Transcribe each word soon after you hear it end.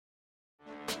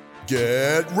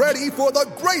Get ready for the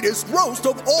greatest roast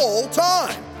of all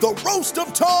time, the Roast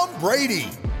of Tom Brady,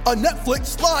 a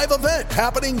Netflix live event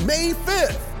happening May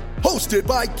 5th. Hosted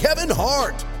by Kevin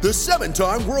Hart, the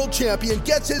 7-time world champion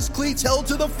gets his cleats held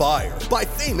to the fire by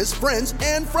famous friends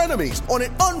and frenemies on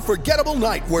an unforgettable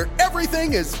night where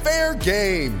everything is fair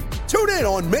game. Tune in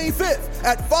on May 5th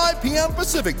at 5 p.m.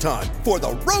 Pacific time for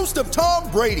the Roast of Tom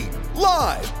Brady,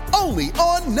 live only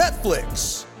on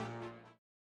Netflix.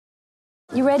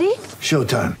 You ready?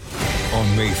 Showtime.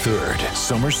 On May 3rd,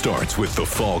 summer starts with The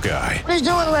Fall Guy. Let's do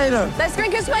it later. Let's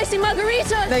drink a spicy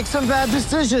margarita. Make some bad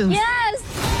decisions. Yes!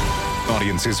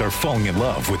 Audiences are falling in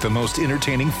love with the most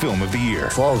entertaining film of the year.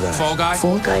 Fall Guy. Fall Guy?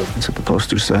 Fall guy. That's what the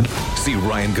poster said. See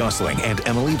Ryan Gosling and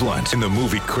Emily Blunt in the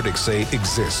movie critics say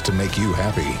exists to make you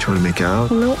happy. Trying to make it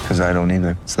out? Nope. Because I don't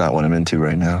either. It's not what I'm into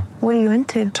right now. What are you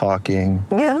into? Talking.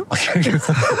 Yeah.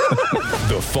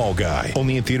 The Fall Guy.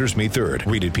 Only in theaters May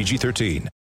 3rd. Rated PG-13.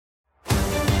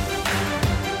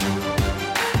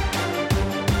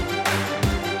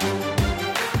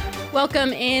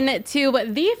 Welcome in to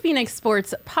the Phoenix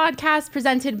Sports Podcast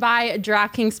presented by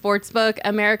DraftKings Sportsbook,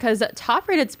 America's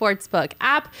top-rated sportsbook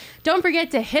app. Don't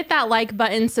forget to hit that like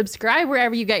button, subscribe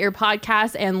wherever you get your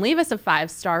podcasts, and leave us a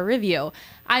 5-star review.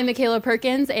 I'm Michaela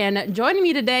Perkins, and joining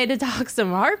me today to talk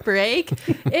some heartbreak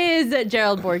is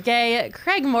Gerald Bourguet,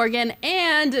 Craig Morgan,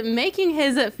 and making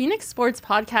his Phoenix Sports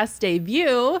Podcast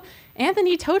debut,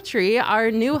 Anthony Totri,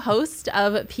 our new host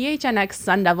of PHNX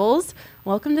Sun Devils.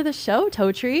 Welcome to the show,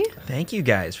 Totri. Thank you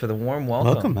guys for the warm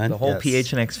welcome. Welcome, man. The whole Yes.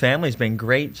 PHNX family has been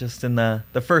great just in the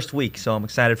first week, so I'm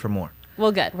excited for more.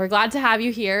 Well, good. We're glad to have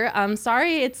you here.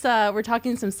 Sorry, it's we're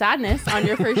talking some sadness on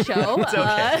your first show. It's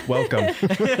okay.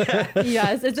 Welcome.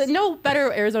 Yes, it's no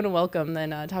better Arizona welcome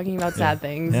than talking about sad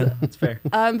things. Yeah, that's fair.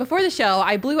 Before the show,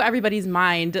 I blew everybody's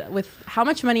mind with how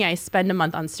much money I spend a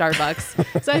month on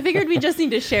Starbucks. So I figured we just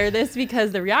need to share this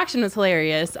because the reaction was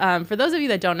hilarious. For those of you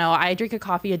that don't know, I drink a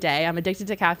coffee a day. I'm addicted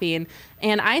to caffeine,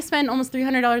 and I spend almost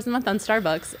 $300 a month on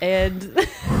Starbucks. And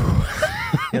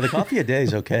Yeah, the coffee a day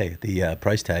is okay. The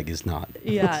price tag is not.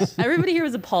 yeah, everybody here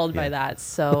was appalled by that.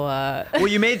 So Well,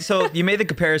 you made the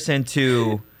comparison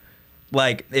to,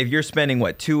 like, if you're spending you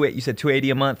said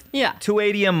 $280 a month? Yeah.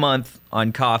 $280 a month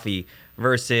on coffee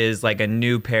versus like a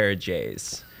new pair of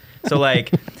J's. So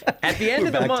like at the end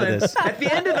of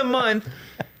the month,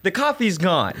 the coffee's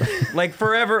gone. Like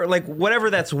forever, like whatever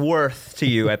that's worth to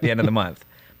you at the end of the month.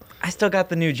 I still got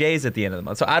the new J's at the end of the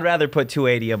month, so I'd rather put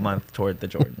 $280 a month toward the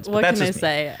Jordans. what can I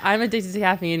say? I'm addicted to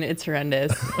caffeine. It's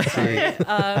horrendous.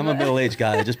 I'm a middle-aged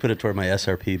guy. I just put it toward my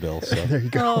SRP bill. So there you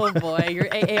go. Oh boy, your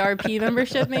AARP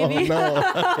membership maybe?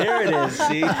 There it is.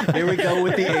 See, here we go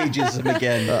with the ageism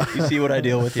again. You see what I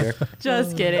deal with here?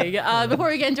 Just kidding. Before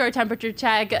we get into our temperature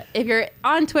check, if you're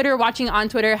on Twitter, watching on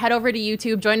Twitter, head over to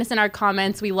YouTube. Join us in our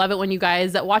comments. We love it when you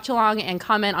guys watch along and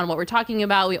comment on what we're talking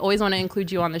about. We always want to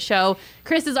include you on the show.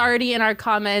 Chris is already in our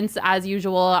comments, as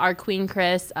usual. Our queen,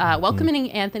 Chris,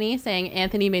 welcoming Anthony, saying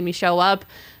Anthony made me show up.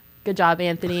 Good job,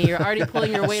 Anthony. You're already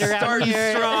pulling your weight around Starting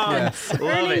here. strong. Yes.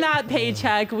 Earning that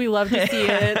paycheck. We love to see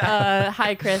it.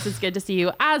 Hi, Chris. It's good to see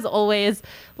you as always.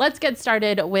 Let's get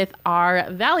started with our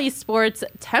Valley Sports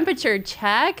temperature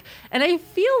check. And I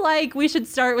feel like we should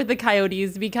start with the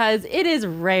Coyotes because it is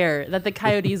rare that the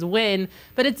Coyotes win,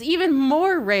 but it's even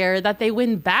more rare that they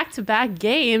win back-to-back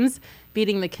games,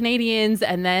 beating the Canadiens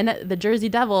and then the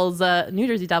New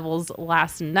Jersey Devils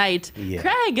last night. Yeah.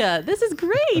 Craig, this is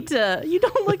great. You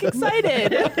don't look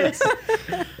excited.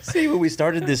 See, when we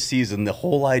started this season, the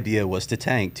whole idea was to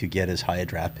tank to get as high a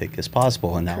draft pick as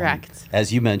possible. And now, Correct.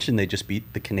 as you mentioned, they just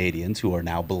beat the Canadiens, who are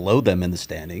now below them in the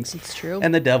standings. It's true.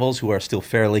 And the Devils, who are still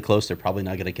fairly close. They're probably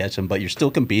not going to catch them, but you're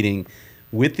still competing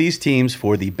with these teams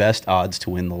for the best odds to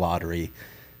win the lottery.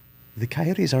 The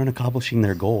Coyotes aren't accomplishing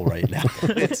their goal right now.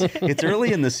 It's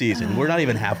early in the season. We're not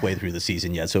even halfway through the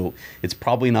season yet, so it's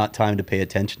probably not time to pay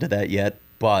attention to that yet.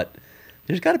 But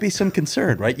there's got to be some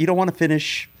concern, right? You don't want to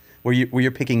finish where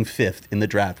you're picking fifth in the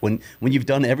draft. When you've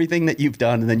done everything that you've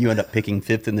done and then you end up picking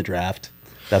fifth in the draft,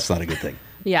 that's not a good thing.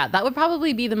 Yeah, that would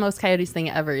probably be the most Coyotes thing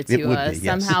ever It to would be,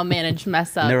 yes. somehow manage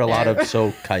mess up. And there are a lot there.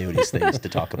 of Coyotes things to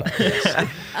talk about. Yes.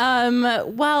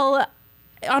 Well,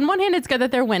 on one hand, it's good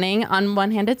that they're winning. On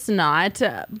one hand, it's not.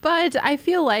 But I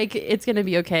feel like it's going to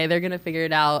be okay. They're going to figure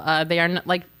it out. They are,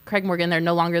 like Craig Morgan, they're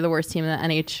no longer the worst team in the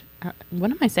NH.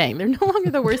 What am I saying? They're no longer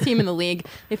the worst team in the league.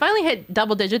 They finally hit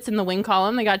double digits in the win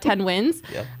column. They got 10 wins.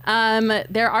 Yep.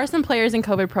 There are some players in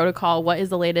COVID protocol. What is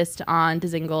the latest on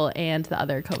Dzingel and the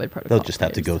other COVID protocol? They'll just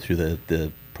have to go through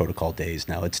the protocol days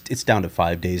now. It's down to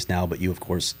 5 days now, but you, of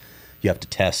course, you have to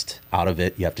test out of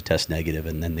it. You have to test negative,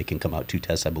 and then they can come out 2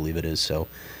 tests, I believe it is. So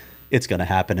it's going to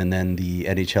happen. And then the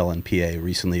NHL and PA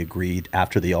recently agreed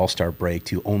after the All-Star break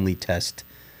to only test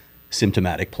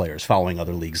symptomatic players, following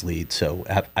other leagues' lead. So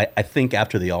I think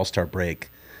after the All-Star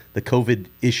break, the COVID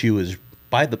issue is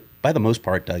by the most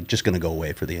part just going to go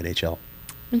away for the NHL.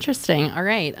 Interesting. All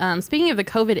right. Speaking of the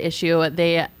COVID issue,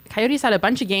 the Coyotes had a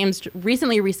bunch of games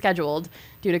recently rescheduled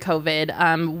due to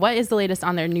COVID. What is the latest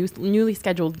on their newly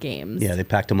scheduled games? Yeah, they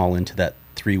packed them all into that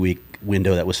 3-week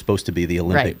window that was supposed to be the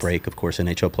Olympic Right. break. Of course,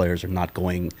 NHL players are not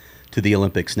going to the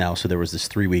Olympics now, so there was this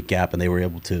 3-week gap, and they were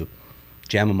able to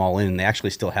jam them all in. And they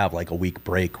actually still have like a week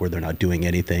break where they're not doing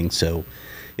anything. So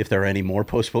if there are any more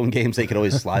postponed games, they could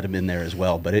always slide them in there as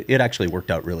well. But it actually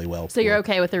worked out really well. So you're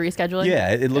okay with the rescheduling?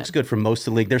 Yeah, it looks good for most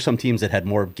of the league. There's some teams that had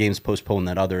more games postponed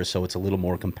than others, so it's a little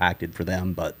more compacted for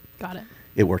them, but Got it.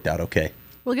 it worked out okay.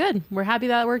 Well, good. We're happy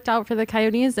that it worked out for the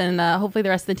Coyotes, and hopefully the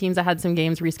rest of the teams that had some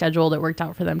games rescheduled, it worked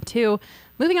out for them too.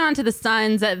 Moving on to the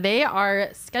Suns, they are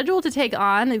scheduled to take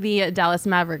on the Dallas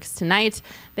Mavericks tonight.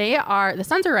 The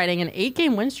Suns are riding an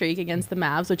 8-game win streak against the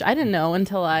Mavs, which I didn't know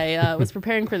until I was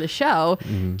preparing for the show.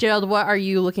 Gerald, what are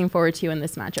you looking forward to in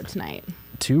this matchup tonight?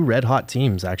 Two red hot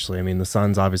teams, actually. I mean, the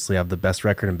Suns obviously have the best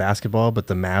record in basketball, but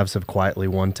the Mavs have quietly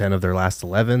won 10 of their last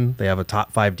 11. They have a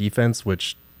top 5 defense,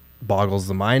 which boggles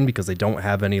the mind because they don't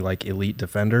have any like elite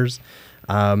defenders.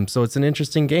 So it's an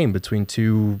interesting game between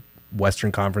two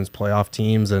Western Conference playoff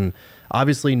teams, and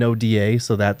obviously no DA,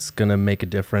 so that's going to make a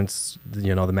difference.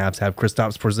 You know, the Mavs have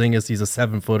Kristaps Porzingis. He's a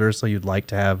 7-footer, so you'd like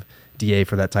to have DA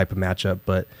for that type of matchup,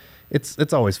 but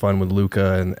it's always fun when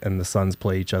Luka and the Suns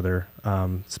play each other,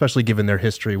 especially given their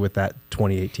history with that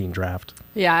 2018 draft.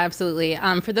 Yeah, absolutely.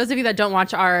 For those of you that don't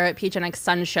watch our PHNX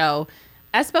Sun show,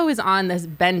 Espo is on this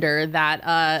bender that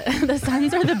the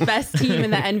Suns are the best team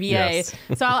in the NBA. Yes.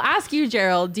 So I'll ask you,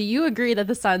 Gerald, do you agree that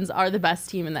the Suns are the best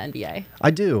team in the NBA? I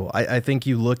do. I think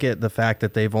you look at the fact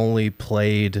that they've only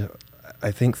played,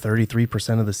 I think,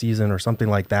 33% of the season or something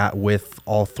like that with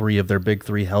all 3 of their big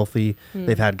 3 healthy.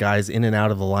 They've had guys in and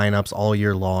out of the lineups all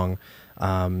year long.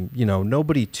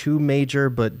 Nobody too major,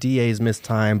 but DA's missed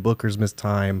time, Booker's missed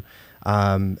time.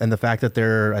 And the fact that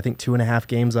they're, I think, 2.5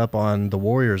 games up on the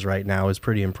Warriors right now is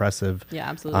pretty impressive. Yeah,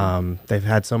 absolutely. They've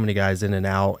had so many guys in and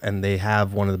out, and they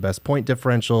have one of the best point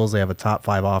differentials. They have a top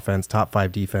 5 offense, top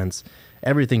 5 defense.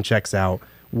 Everything checks out.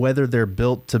 Whether they're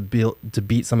built to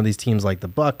beat some of these teams like the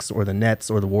Bucks or the Nets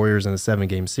or the Warriors in a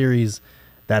 7-game series,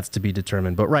 that's to be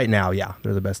determined. But right now, yeah,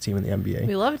 they're the best team in the NBA.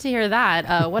 We love to hear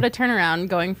that. What a turnaround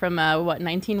going from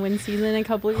 19-win season a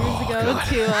couple of years ago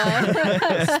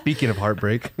to Speaking of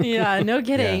heartbreak. yeah, no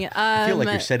kidding. I feel like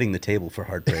you're setting the table for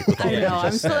heartbreak. With all I that know. you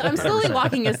just said. I'm slowly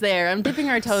walking us there. I'm dipping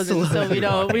our toes in so we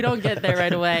don't get there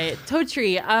right away.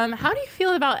 Totri, how do you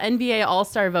feel about NBA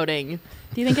All-Star voting?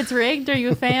 Do you think it's rigged? Are you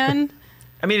a fan?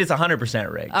 I mean, it's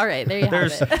 100% rigged. All right, there you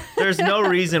have it. There's no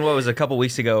reason. What was a couple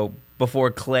weeks ago before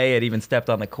Clay had even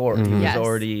stepped on the court? He was Yes.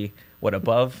 already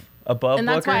above And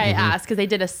that's Booker? why I asked, because they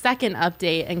did a second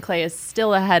update, and Clay is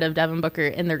still ahead of Devin Booker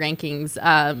in the rankings,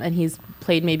 and he's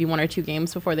played maybe 1 or 2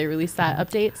 games before they released that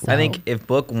update. So. I think if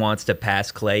Book wants to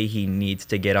pass Clay, he needs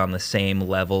to get on the same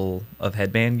level of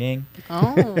headband gang.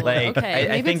 Oh, Like okay. I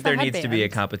Maybe think it's the there needs to be a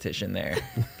headband. competition there,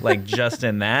 like just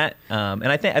in that. And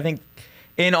I think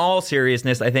in all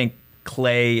seriousness, I think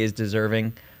Clay is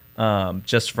deserving,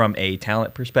 just from a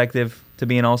talent perspective, to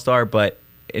be an all-star. But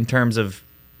in terms of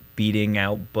beating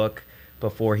out Book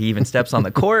before he even steps on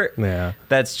the court, Yeah.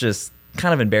 that's just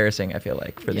kind of embarrassing, I feel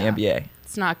like, for the Yeah. NBA.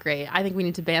 It's not great. I think we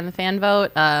need to ban the fan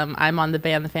vote. I'm on the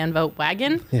ban the fan vote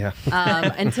wagon. Yeah.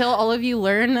 Until all of you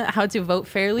learn how to vote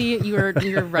fairly, your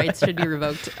rights should be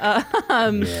revoked.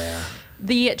 Yeah.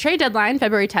 The trade deadline,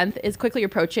 February 10th, is quickly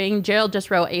approaching. Gerald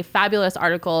just wrote a fabulous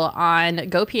article on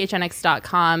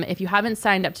gophnx.com. If you haven't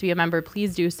signed up to be a member,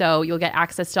 please do so. You'll get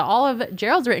access to all of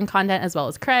Gerald's written content as well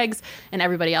as Craig's and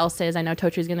everybody else's. I know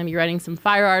Totri's going to be writing some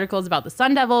fire articles about the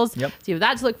Sun Devils. Yep. So you have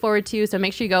that to look forward to. So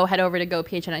make sure you head over to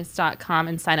gophnx.com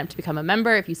and sign up to become a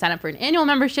member. If you sign up for an annual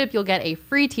membership, you'll get a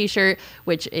free t-shirt,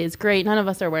 which is great. None of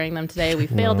us are wearing them today. We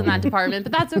failed in that department,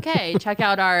 but that's okay. Check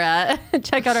out our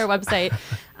website.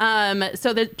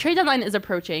 So the trade deadline is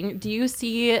approaching. Do you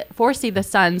foresee the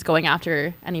Suns going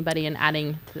after anybody and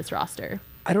adding to this roster?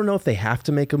 I don't know if they have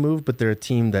to make a move, but they're a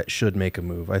team that should make a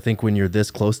move. I think when you're this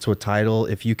close to a title,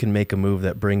 if you can make a move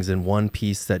that brings in one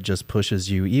piece that just pushes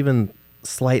you even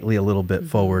slightly a little bit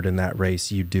forward in that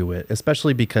race, you do it.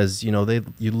 Especially because, you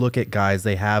look at guys,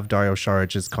 they have Dario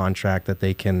Saric's contract that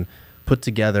they can put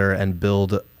together and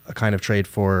build a kind of trade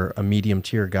for a medium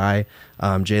tier guy.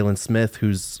 Jalen Smith,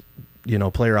 who's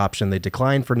player option they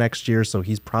declined for next year, so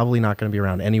he's probably not going to be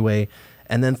around anyway.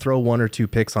 and then throw 1 or 2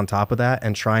 picks on top of that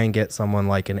and try and get someone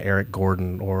like an Eric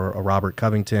Gordon or a Robert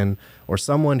Covington or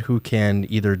someone who can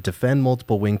either defend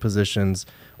multiple wing positions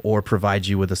or provide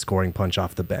you with a scoring punch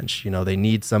off the bench. You know, they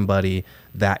need somebody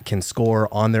that can score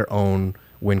on their own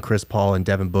when Chris Paul and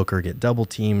Devin Booker get double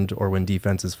teamed or when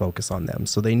defenses focus on them.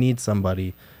 So they need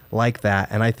somebody like that.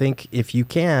 And I think if you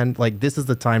can, like, this is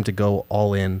the time to go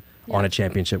all in on a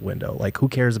championship window. Like, who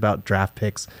cares about draft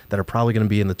picks that are probably going to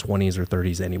be in the 20s or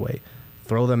 30s anyway?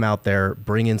 Throw them out there,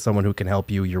 bring in someone who can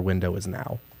help you. Your window is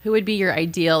now. Who would be your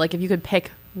ideal, like, if you could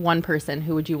pick one person,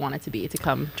 who would you want it to be to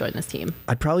come join this team?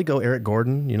 I'd probably go Eric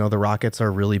Gordon. You know, the Rockets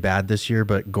are really bad this year,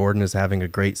 but Gordon is having a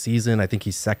great season. I think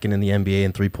he's second in the NBA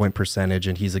in three-point percentage,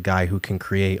 and he's a guy who can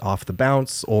create off the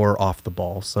bounce or off the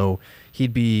ball. So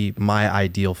he'd be my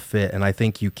ideal fit, and I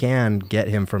think you can get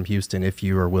him from Houston if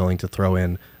you are willing to throw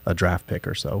in a draft pick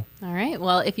or so. All right.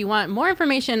 Well, if you want more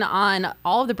information on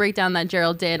all of the breakdown that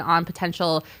Gerald did on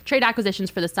potential trade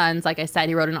acquisitions for the Suns, like I said,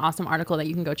 he wrote an awesome article that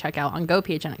you can go check out on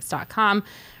gophnx.com.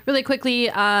 Really quickly,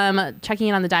 checking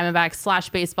in on the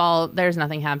Diamondbacks / baseball, there's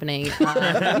nothing happening.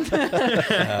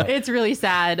 It's really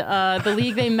sad. The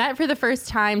league, they met for the first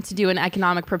time to do an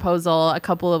economic proposal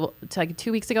like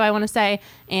 2 weeks ago, I want to say,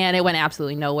 and it went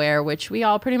absolutely nowhere, which we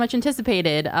all pretty much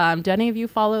anticipated. Do any of you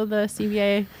follow the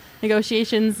CBA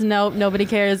negotiations? Nope, nobody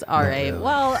cares. All right.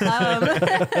 Well,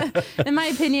 in my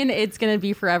opinion, it's going to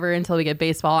be forever until we get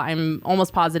baseball. I'm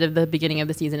almost positive the beginning of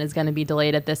the season is going to be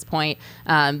delayed at this point.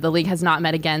 The league has not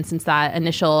met again since that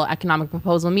initial economic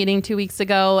proposal meeting 2 weeks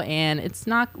ago, and it's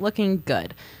not looking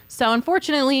good. So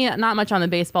unfortunately, not much on the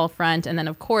baseball front. And then,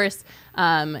 of course,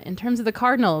 in terms of the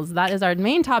Cardinals, that is our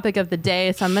main topic of the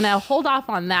day. So I'm going to hold off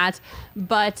on that.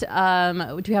 But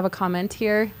do we have a comment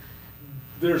here?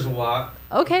 There's a lot.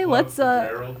 Okay, let's.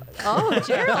 Gerald. Oh,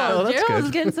 Gerald.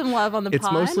 Gerald's getting some love on the pod.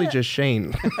 It's mostly just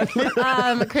Shane.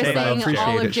 Chris saying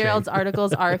all of Gerald's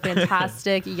articles are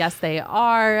fantastic. Yes, they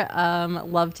are.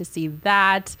 Love to see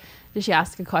that. Did she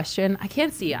ask a question? I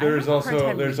can't see. There's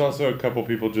also a couple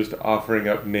people just offering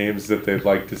up names that they'd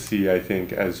like to see, I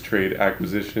think, as trade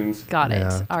acquisitions. Got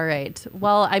it. All right.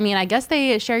 Well, I mean, I guess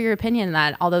they share your opinion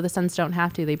that although the Suns don't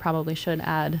have to, they probably should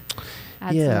add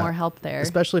some more help there.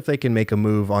 Especially if they can make a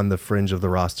move on the fringe of the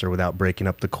roster without breaking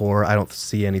up the core. I don't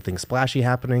see anything splashy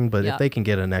happening, but if they can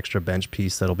get an extra bench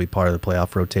piece that'll be part of the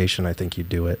playoff rotation, I think you'd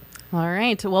do it. All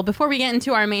right. Well, before we get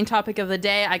into our main topic of the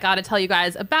day, I got to tell you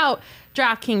guys about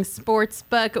DraftKings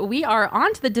Sportsbook. We are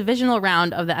on to the divisional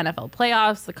round of the NFL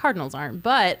playoffs. The Cardinals aren't,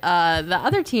 but the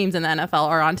other teams in the NFL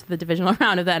are on to the divisional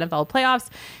round of the NFL playoffs.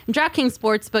 And DraftKings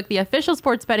Sportsbook, the official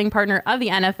sports betting partner of the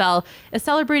NFL, is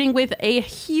celebrating with a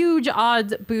huge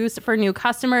odds boost for new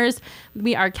customers.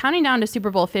 We are counting down to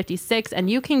Super Bowl 56, and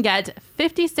you can get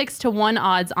 56-1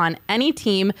 odds on any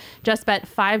team. Just bet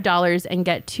 $5 and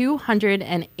get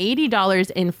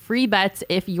 $280 in free bets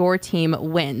if your team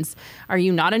wins. Are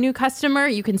you not a new customer?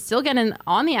 You can still get in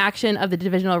on the action of the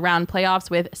divisional round playoffs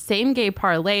with same game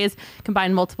parlays.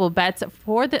 Combine multiple bets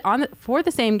for the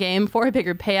same game for a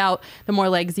bigger payout. The more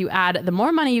legs you add, the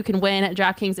more money you can win.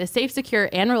 DraftKings is safe, secure,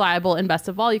 and reliable. And best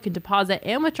of all, you can deposit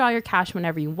and withdraw your cash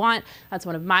whenever you want. That's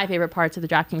one of my favorite parts of the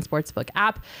DraftKings Sportsbook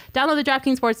app. Download the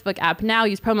DraftKings Sportsbook app now.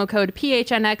 Use promo code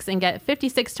PHNX and get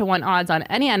 56-1 odds on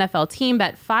any NFL team.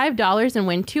 Bet $5 and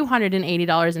win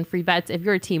 $280 in free bets if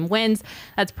your team wins.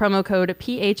 That's promo code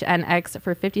PHNX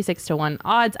for 56-1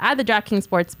 odds at the DraftKings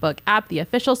Sportsbook app, the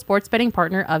official sports betting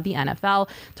partner of the NFL.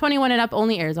 21 and up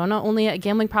only, Arizona only. A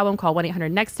gambling problem, call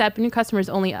 1-800-NEXT-STEP. New customers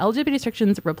only. Eligibility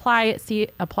restrictions apply. See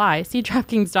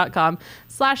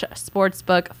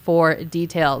DraftKings.com/sportsbook for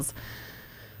details.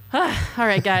 All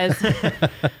right, guys.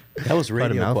 That was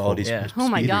radio quality. Yeah. Oh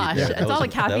my gosh. It's all the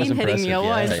caffeine hitting me at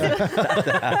once.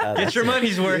 Get your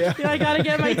money's worth. I got to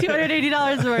get my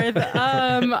 $280 worth.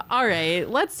 All right.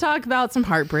 Let's talk about some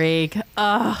heartbreak.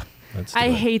 I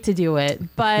hate to do it,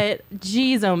 but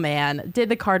geez, oh man, did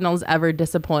the Cardinals ever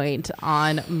disappoint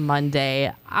on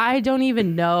Monday? I don't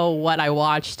even know what I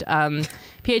watched.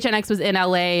 PHNX was in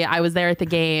LA. I was there at the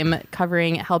game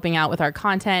helping out with our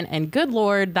content, and good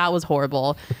Lord, that was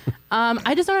horrible.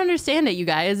 I just don't understand it, you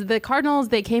guys. The Cardinals,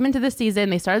 they came into the season.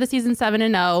 They started the season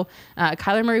 7-0.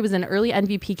 Kyler Murray was an early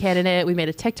MVP candidate. We made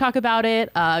a TikTok about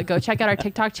it. Go check out our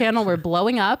TikTok channel. We're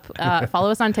blowing up. Follow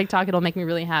us on TikTok. It'll make me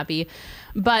really happy.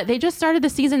 But they just started the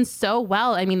season so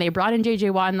well. I mean, they brought in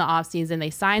J.J. Watt in the offseason. They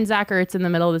signed Zach Ertz in the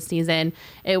middle of the season.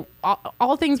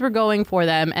 All things were going for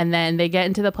them. And then they get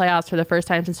into the playoffs for the first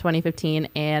time since 2015.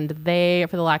 And they,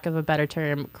 for the lack of a better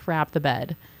term, crap the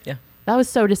bed. Yeah. That was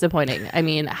so disappointing. I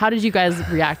mean, how did you guys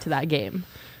react to that game?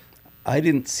 I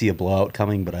didn't see a blowout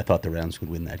coming, but I thought the Rams would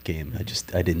win that game.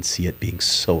 I didn't see it being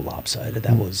so lopsided.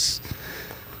 That was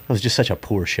just such a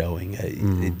poor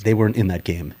showing. They weren't in that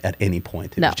game at any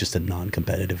point. It was just a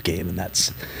non-competitive game, and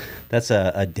that's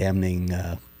a damning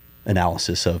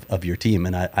analysis of your team.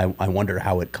 And I wonder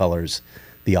how it colors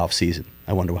the offseason.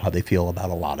 I wonder how they feel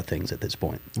about a lot of things at this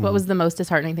point. What was the most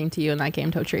disheartening thing to you in that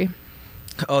game, Totri?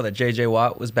 Oh, that J.J.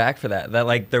 Watt was back for that. That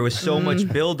like there was so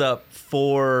much buildup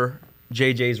for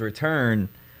J.J.'s return,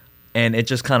 and it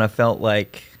just kind of felt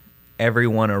like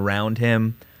everyone around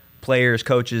him, players,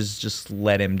 coaches, just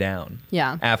let him down.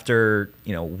 Yeah. After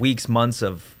weeks, months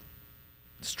of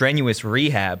strenuous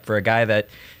rehab for a guy that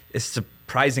is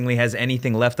surprisingly has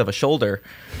anything left of a shoulder,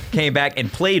 came back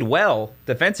and played well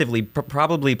defensively,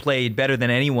 probably played better than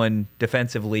anyone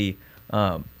defensively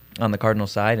on the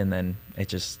Cardinals side, and then it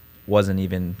just wasn't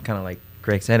even, kind of like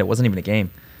Greg said, it wasn't even a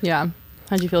game. Yeah.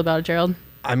 How'd you feel about it, Gerald?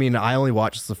 I mean, I only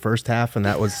watched the first half, and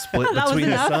that was split between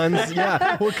the Suns.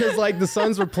 Yeah, well, because like the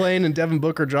Suns were playing, and Devin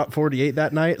Booker dropped 48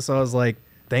 that night, so I was like,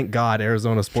 thank God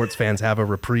Arizona sports fans have a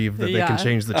reprieve that they can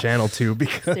change the channel to,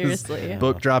 because Seriously.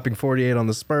 Book dropping 48 on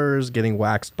the Spurs, getting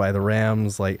waxed by the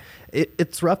Rams. Like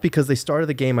it's rough because they started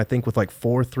the game, I think, with like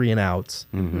 4 3-and-outs,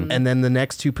 and then the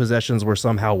next 2 possessions were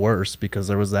somehow worse because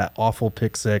there was that awful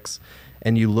pick six.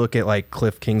 And you look at like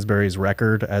Cliff Kingsbury's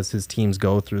record as his teams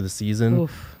go through the season,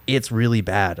 it's really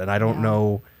bad. And I don't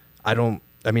know. I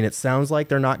mean, it sounds like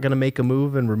they're not going to make a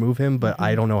move and remove him, but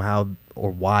I don't know how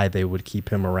or why they would keep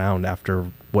him around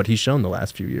after what he's shown the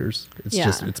last few years. It's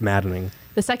just, it's maddening.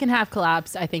 The second half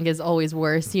collapse, I think, is always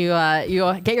worse. You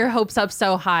get your hopes up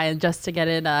so high, and just to get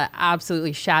it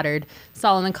absolutely shattered.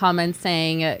 Saw in the comments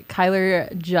saying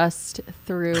Kyler just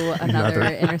threw another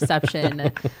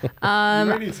interception. You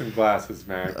might need some glasses,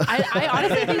 Mac. I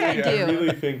honestly think I do. I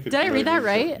really think did I read that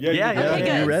right? Yeah. Okay,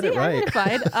 good. You read it right.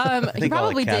 I think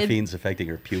all the caffeine's affecting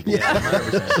her pupils.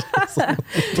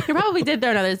 He probably did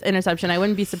throw another interception. I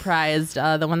wouldn't be surprised.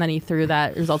 The one that he threw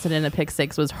that resulted in a pick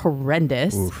six was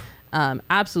horrendous.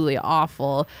 Absolutely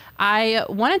awful. I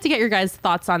wanted to get your guys'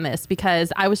 thoughts on this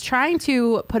because I was trying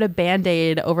to put a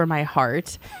Band-Aid over my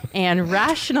heart and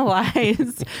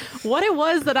rationalize what it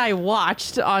was that I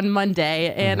watched on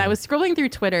Monday. And I was scrolling through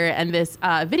Twitter, and this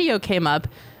video came up.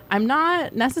 I'm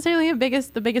not necessarily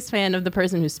the biggest fan of the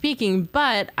person who's speaking,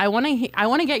 but I want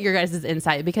to get your guys'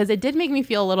 insight because it did make me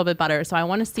feel a little bit better. So I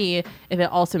want to see if it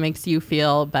also makes you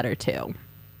feel better too.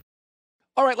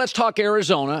 All right, let's talk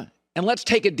Arizona. And let's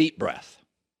take a deep breath.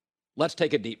 Let's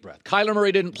take a deep breath. Kyler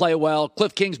Murray didn't play well.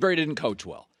 Cliff Kingsbury didn't coach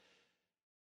well.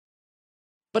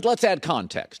 But let's add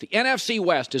context. The NFC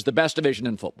West is the best division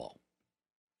in football.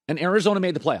 And Arizona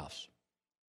made the playoffs.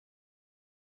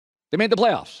 They made the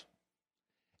playoffs.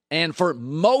 And for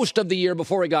most of the year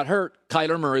before he got hurt,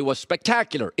 Kyler Murray was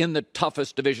spectacular in the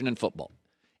toughest division in football.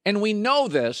 And we know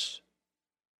this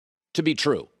to be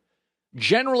true.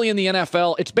 Generally in the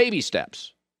NFL, it's baby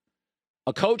steps.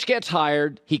 A coach gets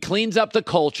hired, he cleans up the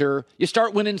culture, you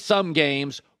start winning some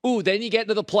games, then you get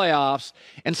into the playoffs,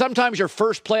 and sometimes your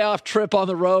first playoff trip on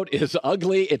the road is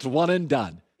ugly, it's one and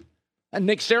done. And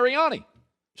Nick Sirianni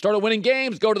started winning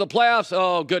games, go to the playoffs,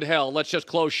 oh, good hell, let's just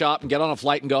close shop and get on a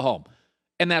flight and go home.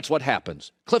 And that's what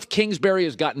happens. Cliff Kingsbury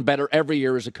has gotten better every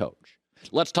year as a coach.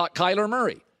 Let's talk Kyler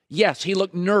Murray. Yes, he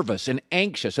looked nervous and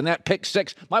anxious, and that pick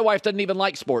six, my wife doesn't even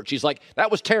like sports. She's like,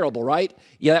 that was terrible, right?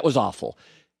 Yeah, that was awful.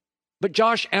 But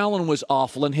Josh Allen was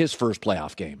awful in his first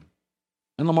playoff game.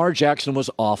 And Lamar Jackson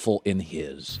was awful in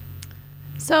his.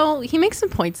 So he makes some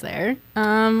points there.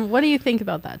 What do you think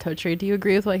about that, Totri? Do you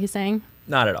agree with what he's saying?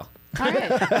 Not at all. All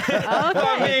right. If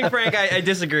I'm being frank, I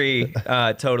disagree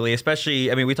totally.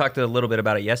 Especially, I mean, we talked a little bit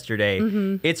about it yesterday.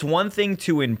 It's one thing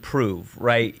to improve,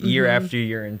 right, year after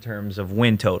year in terms of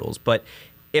win totals. But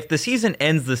if the season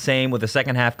ends the same with a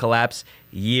second half collapse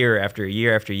year after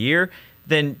year after year,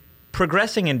 then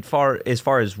progressing as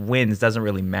far as wins doesn't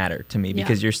really matter to me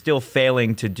because you're still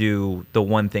failing to do the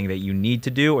one thing that you need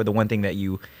to do or the one thing that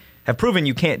you have proven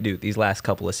you can't do these last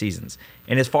couple of seasons.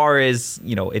 And as far as,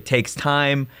 it takes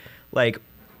time, like,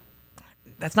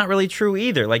 that's not really true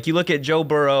either. Like, you look at Joe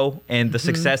Burrow and the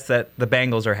success that the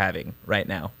Bengals are having right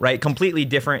now, right? Completely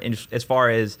different as far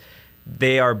as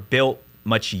they are built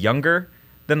much younger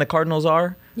than the Cardinals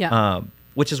are. Yeah.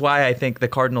 Which is why I think the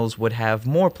Cardinals would have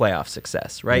more playoff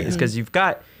success, right? It's because you've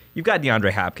got DeAndre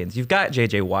Hopkins, you've got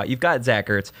J.J. Watt, you've got Zach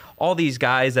Ertz, all these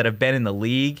guys that have been in the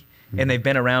league and they've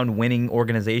been around winning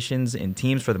organizations and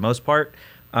teams for the most part.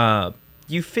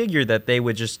 You figure that they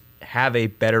would just have a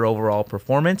better overall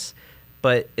performance.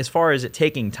 But as far as it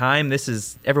taking time,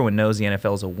 everyone knows the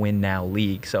NFL is a win-now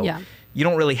league. So you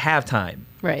don't really have time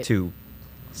to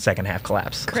second half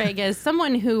collapse. Craig, as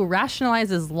someone who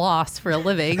rationalizes loss for a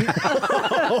living,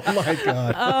 Oh my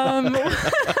God.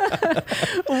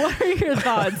 what are your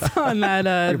thoughts on that?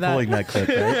 You're pulling that clip,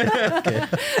 right? Okay.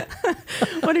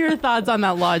 What are your thoughts on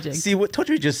that logic? See, what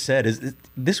Totri just said is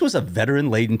this was a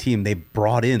veteran-laden team. They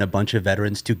brought in a bunch of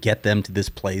veterans to get them to this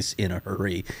place in a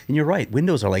hurry. And you're right,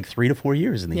 windows are like 3 to 4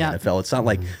 years in the NFL. It's not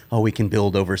like, oh, we can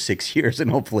build over 6 years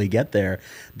and hopefully get there.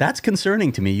 That's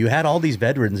concerning to me. You had all these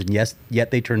veterans, and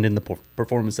yet they turned in the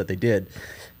performance that they did.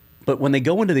 But when they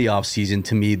go into the offseason,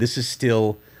 to me, this is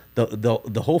still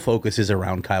the whole focus is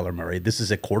around Kyler Murray. This is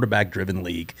a quarterback-driven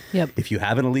league. Yep. If you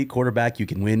have an elite quarterback, you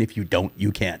can win. If you don't,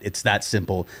 you can't. It's that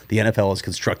simple. The NFL has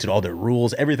constructed all their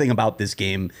rules. Everything about this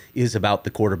game is about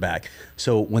the quarterback.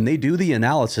 So when they do the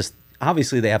analysis,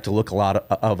 obviously they have to look a lot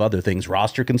of other things.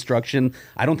 Roster construction.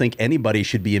 I don't think anybody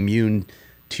should be immune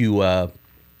to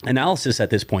analysis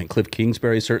at this point. Cliff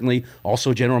Kingsbury, certainly.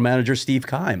 Also general manager Steve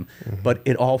Keim. But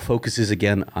it all focuses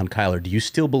again on Kyler. Do you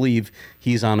still believe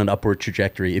he's on an upward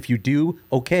trajectory? If you do,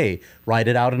 okay, ride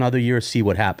it out another year, see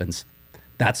what happens.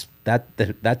 That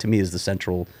to me is the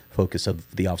central focus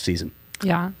of the offseason.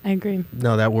 Yeah, I agree.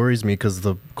 No, that worries me because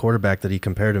the quarterback that he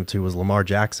compared him to was Lamar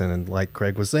Jackson. And like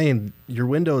Craig was saying, your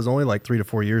window is only like 3 to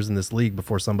 4 years in this league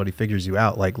before somebody figures you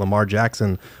out. Like Lamar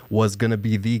Jackson was going to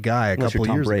be the guy Unless couple you're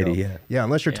Tom years Brady, ago. Yeah,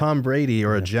 unless you're Tom Brady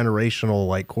or a generational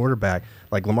like quarterback.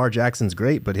 Like Lamar Jackson's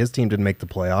great, but his team didn't make the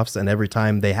playoffs. And every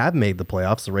time they have made the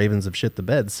playoffs, the Ravens have shit the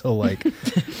bed. So like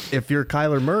if you're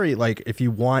Kyler Murray, like if you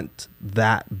want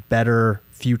that better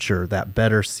future, that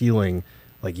better ceiling,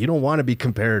 like you don't want to be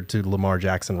compared to Lamar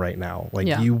Jackson right now. Like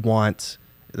you want,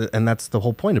 and that's the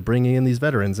whole point of bringing in these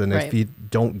veterans. And if you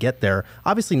don't get there,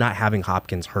 obviously not having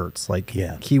Hopkins hurts. Like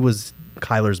he was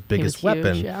Kyler's biggest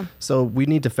weapon. Huge, So we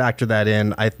need to factor that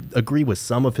in. I agree with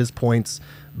some of his points,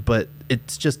 but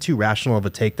it's just too rational of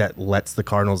a take that lets the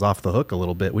Cardinals off the hook a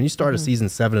little bit. When you start a season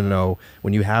 7-0,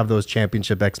 when you have those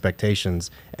championship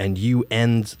expectations and you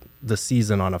end the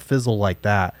season on a fizzle like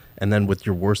that, and then with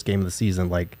your worst game of the season,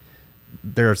 like,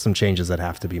 there are some changes that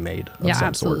have to be made. Yeah,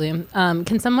 absolutely.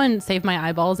 Can someone save my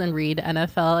eyeballs and read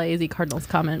NFL AZ Cardinals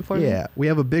comment for me? Yeah, we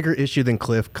have a bigger issue than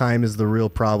Cliff. Keim is the real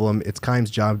problem. It's Keim's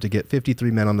job to get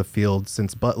 53 men on the field.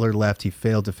 Since Butler left, he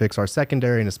failed to fix our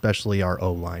secondary and especially our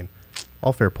O-line.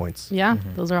 All fair points. Yeah,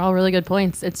 those are all really good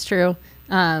points. It's true.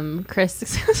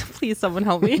 Chris, please someone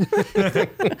help me.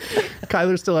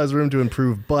 Kyler still has room to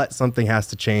improve, but something has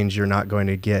to change. You're not going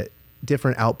to get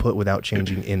different output without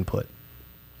changing input.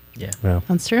 Yeah.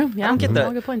 That's true. Yeah, I don't get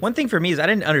all good points. one thing for me is I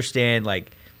didn't understand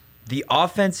like the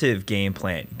offensive game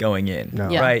plan going in.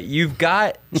 Yeah. Right, you've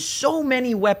got so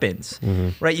many weapons.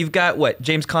 Right, you've got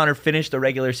James Conner finished the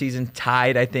regular season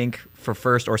tied, I think, for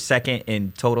first or second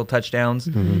in total touchdowns,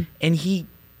 and he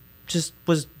just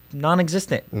was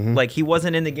non-existent. Like he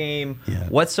wasn't in the game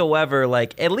whatsoever.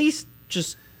 Like at least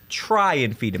just try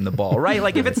and feed him the ball. Right,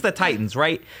 like if it's the Titans,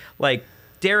 right, like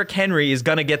Derrick Henry is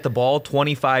gonna get the ball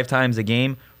 25 times a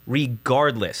game,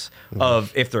 regardless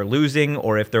of if they're losing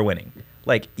or if they're winning.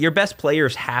 Like, your best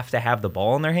players have to have the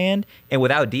ball in their hand, and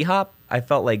without D-Hop, I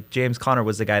felt like James Conner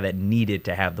was the guy that needed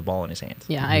to have the ball in his hands.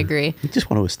 Yeah, I agree. You just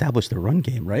want to establish the run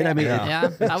game, right? I mean,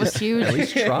 that was huge. At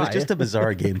least try. It was just a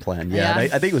bizarre game plan. Yeah,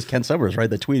 and I think it was Ken Summers, right,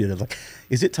 that tweeted, it was like,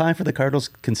 is it time for the Cardinals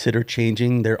to consider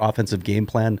changing their offensive game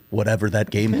plan, whatever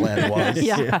that game plan was?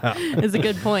 Is a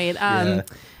good point.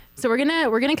 So we're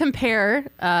gonna compare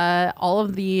all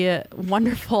of the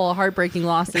wonderful, heartbreaking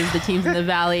losses the teams in the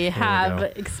Valley have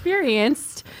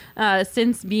experienced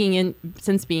since being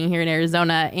here in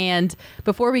Arizona. And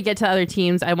before we get to other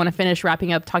teams, I want to finish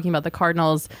wrapping up talking about the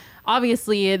Cardinals.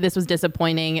 Obviously, this was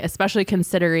disappointing, especially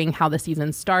considering how the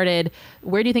season started.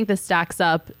 Where do you think this stacks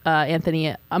up,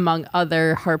 Anthony, among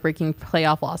other heartbreaking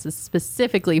playoff losses,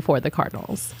 specifically for the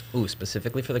Cardinals? Ooh,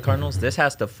 specifically for the Cardinals, this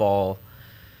has to fall.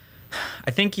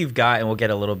 I think you've got, and we'll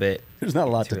get a little bit. There's not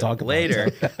a lot to talk about later.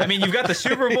 I mean, you've got the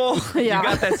Super Bowl. You've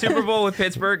got that Super Bowl with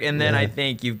Pittsburgh, and then I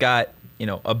think you've got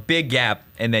a big gap,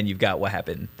 and then you've got what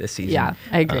happened this season. Yeah,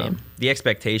 I agree. The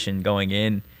expectation going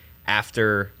in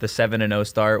after the 7-0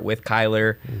 start with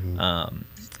Kyler,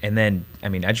 and then I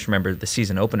just remember the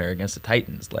season opener against the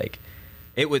Titans. Like,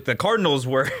 it was the Cardinals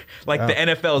were like the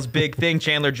NFL's big thing.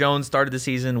 Chandler Jones started the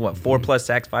season 4+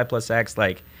 sacks, 5+ sacks,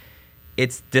 like.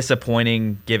 It's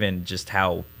disappointing given just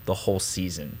how the whole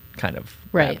season kind of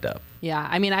wrapped up.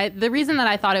 Yeah, the reason that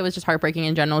I thought it was just heartbreaking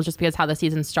in general is just because how the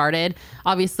season started.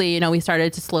 Obviously, we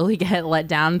started to slowly get let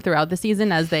down throughout the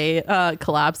season as they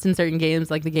collapsed in certain games,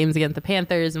 like the games against the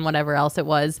Panthers and whatever else it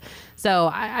was.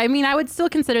 So, I would still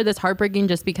consider this heartbreaking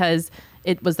just because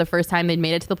it was the first time they'd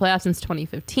made it to the playoffs since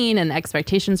 2015, and the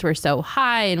expectations were so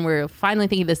high, and we're finally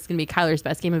thinking this is going to be Kyler's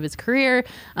best game of his career.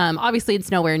 Obviously, it's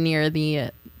nowhere near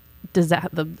the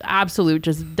absolute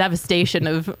just devastation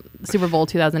of Super Bowl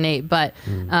 2008. But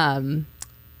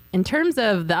in terms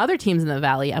of the other teams in the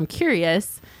Valley, I'm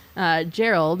curious.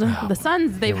 Gerald, the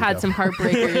Suns, they've had some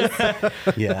heartbreakers.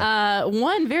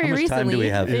 One very How much recently. time do we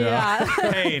have?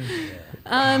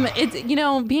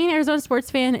 It's, being an Arizona sports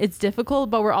fan, it's difficult,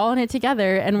 but we're all in it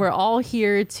together, and we're all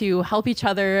here to help each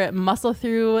other muscle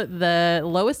through the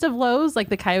lowest of lows, like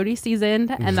the Coyote season,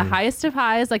 and the highest of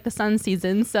highs, like the Sun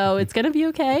season. So it's going to be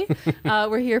okay.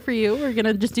 We're here for you. We're going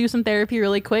to just do some therapy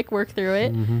really quick, work through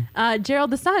it.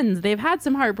 Gerald, the Suns, they've had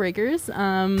some heartbreakers.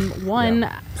 One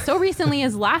so recently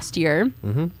as last year.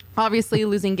 Obviously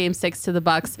losing Game 6 to the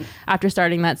Bucks after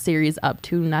starting that series up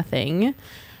 2-0.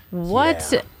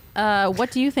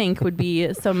 What do you think would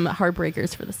be some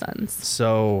heartbreakers for the Suns?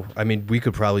 So, I mean, we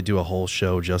could probably do a whole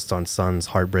show just on Suns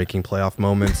heartbreaking playoff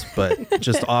moments, but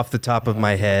just off the top of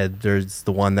my head, there's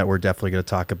the one that we're definitely going to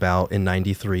talk about in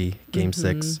 93, Game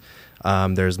 6.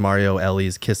 There's Mario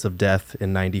Elie Kiss of Death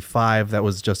in 95. That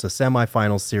was just a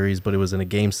semifinal series, but it was in a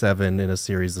Game 7 in a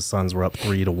series. The Suns were up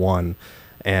 3-1,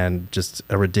 and just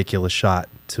a ridiculous shot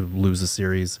to lose a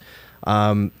series.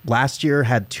 Last year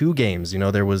had two games.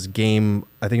 There was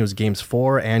I think it was games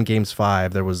 4 and games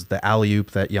 5. There was the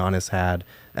alley-oop that Giannis had,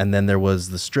 and then there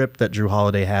was the strip that Drew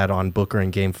Holiday had on Booker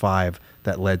in game 5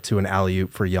 that led to an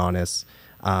alley-oop for Giannis.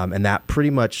 And that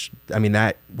pretty much,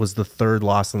 that was the third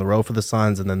loss in the row for the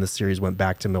Suns, and then the series went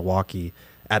back to Milwaukee.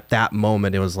 At that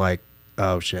moment, it was like,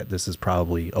 oh shit, this is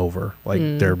probably over. Like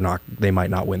they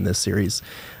might not win this series.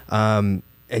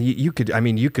 And you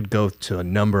could go to a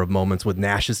number of moments with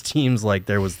Nash's teams. Like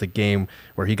there was the game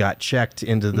where he got checked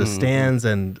into the stands,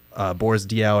 and Boris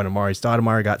Diaw and Amari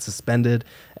Stoudemire got suspended,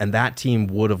 and that team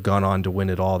would have gone on to win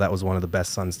it all. That was one of the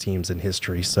best Suns teams in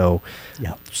history. So,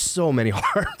 so many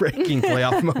heartbreaking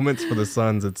playoff moments for the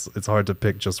Suns. It's hard to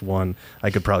pick just one.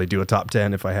 I could probably do a top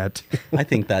 10 if I had to. I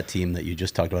think that team that you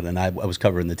just talked about, and I was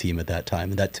covering the team at that time,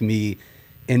 and that to me,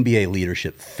 NBA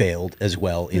leadership failed as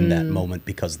well in that moment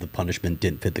because the punishment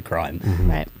didn't fit the crime.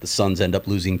 Right. The Suns end up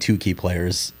losing 2 key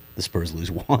players. The Spurs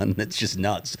lose 1. It's just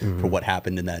nuts for what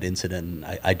happened in that incident.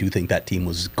 I do think that team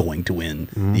was going to win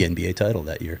the NBA title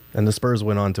that year. And the Spurs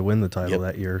went on to win the title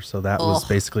that year. So that was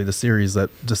basically the series that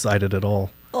decided it all.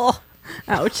 Oh,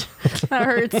 ouch. That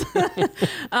hurts.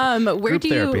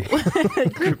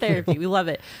 Group therapy. We love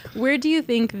it. Where do you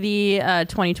think the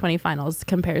 2020 finals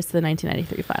compares to the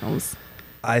 1993 finals?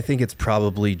 I think it's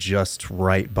probably just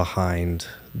right behind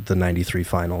the 93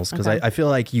 finals, because I feel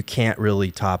like you can't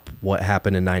really top what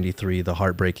happened in 93, the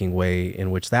heartbreaking way in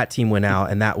which that team went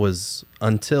out. And that was,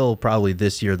 until probably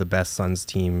this year, the best Suns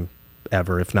team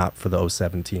ever, if not for the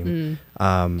 07 team. Do you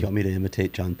want me to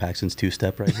imitate John Paxson's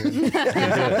two-step right here?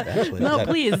 Actually, no,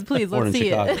 please, let's see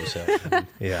Chicago, it. So.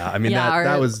 Yeah,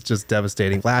 that was just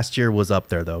devastating. Last year was up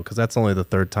there, though, because that's only the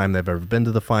third time they've ever been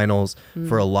to the finals.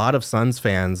 For a lot of Suns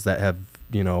fans that have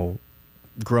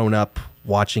grown up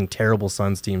watching terrible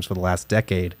Suns teams for the last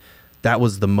decade, that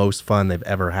was the most fun they've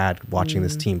ever had watching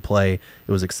this team play.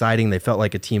 It was exciting. They felt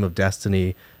like a team of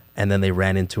destiny, and then they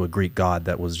ran into a Greek god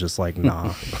that was just like,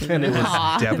 nah. And it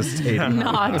was devastating.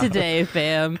 Not today,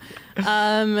 fam.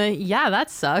 That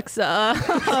sucks. That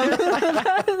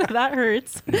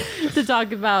hurts to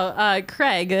talk about.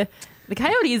 Craig, the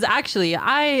Coyotes, actually,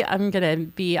 I'm gonna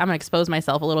expose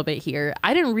myself a little bit here.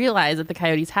 I didn't realize that the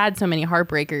Coyotes had so many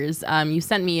heartbreakers. You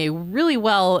sent me a really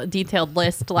well detailed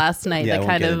list last night that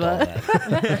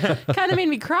kind of made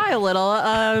me cry a little.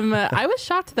 I was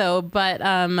shocked though, but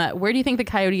where do you think the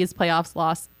Coyotes'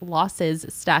 playoffs losses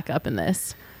stack up in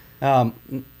this?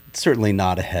 Certainly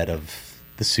not ahead of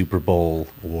the Super Bowl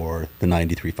or the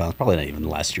 93 finals, probably not even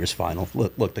last year's final.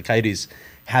 Look, the Coyotes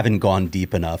haven't gone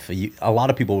deep enough. A lot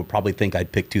of people would probably think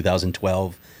I'd pick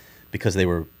 2012 because they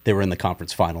were in the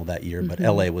conference final that year, but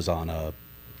LA was on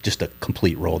just a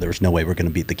complete roll. There was no way we're going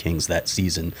to beat the Kings that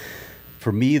season.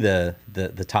 For me, the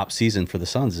top season for the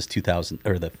Suns is 2000,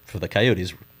 or for the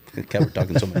Coyotes. We're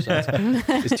talking so much Suns.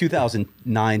 It's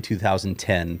 2009,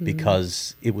 2010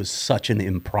 because it was such an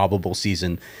improbable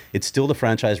season. It's still the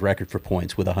franchise record for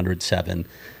points with 107.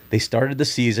 They started the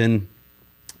season.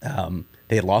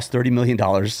 They had lost $30 million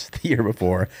the year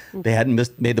before. They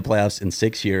hadn't made the playoffs in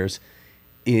 6 years.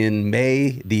 In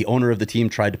May, the owner of the team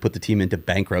tried to put the team into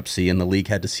bankruptcy, and the league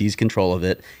had to seize control of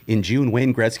it. In June,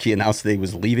 Wayne Gretzky announced that he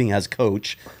was leaving as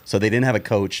coach, so they didn't have a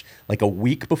coach. Like a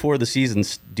week before the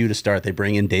season's due to start, they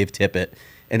bring in Dave Tippett,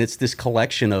 and it's this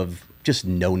collection of just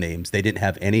no names. They didn't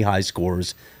have any high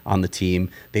scores on the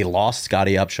team. They lost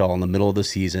Scottie Upshaw in the middle of the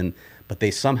season. but they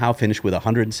somehow finish with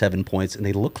 107 points, and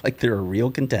they look like they're a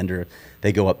real contender.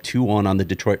 They go up 2-1 on the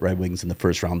Detroit Red Wings in the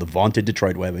first round, the vaunted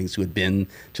Detroit Red Wings who had been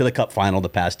to the Cup final the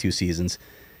past 2 seasons.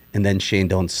 And then Shane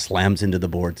Doan slams into the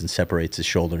boards and separates his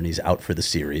shoulder, and he's out for the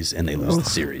series, and they lose the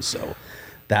series. So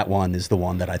that one is the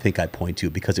one that I think I point to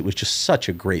because it was just such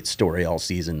a great story all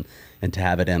season. And to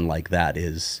have it end like that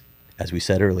is, as we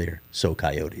said earlier, so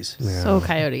Coyotes. Yeah. So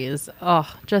Coyotes.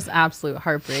 Oh, just absolute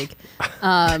heartbreak.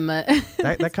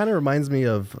 That kind of reminds me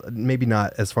of, maybe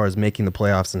not as far as making the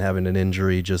playoffs and having an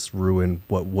injury just ruin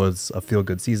what was a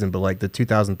feel-good season, but like the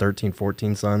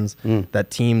 2013-14 Suns, that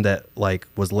team that like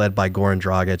was led by Goran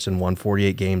Dragic and won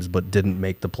 48 games but didn't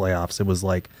make the playoffs. It was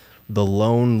like the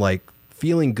lone like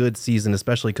feeling good season,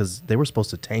 especially because they were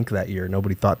supposed to tank that year.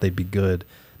 Nobody thought they'd be good.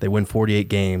 They win 48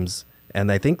 games,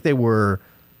 and I think they were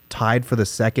tied for the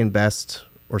second best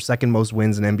or second most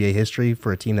wins in NBA history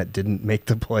for a team that didn't make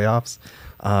the playoffs.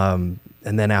 And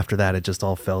then after that, it just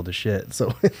all fell to shit.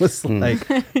 So it was like,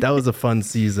 that was a fun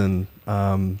season.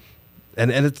 And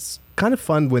it's kind of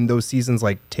fun when those seasons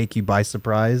like take you by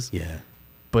surprise. Yeah.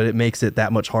 But it makes it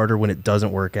that much harder when it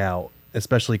doesn't work out,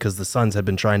 especially because the Suns had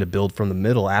been trying to build from the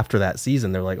middle after that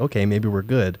season. They're like, okay, maybe we're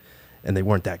good. And they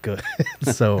weren't that good.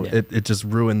 So it just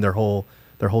ruined their whole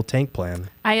tank plan.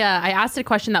 I asked a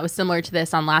question that was similar to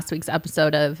this on last week's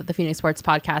episode of the Phoenix Sports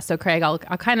Podcast. So, Craig, I'll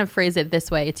kind of phrase it this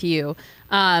way to you.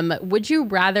 Would you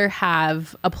rather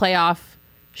have a playoff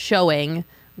showing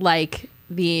like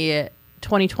the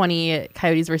 2020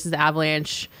 Coyotes versus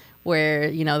Avalanche, where,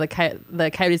 you know, the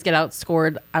Coyotes get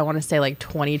outscored, I want to say like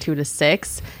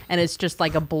 22-6, and it's just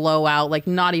like a blowout, like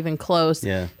not even close,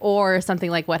 or something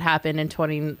like what happened in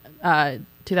 2009,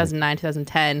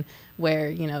 2010, where,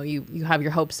 you know, you have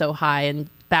your hopes so high and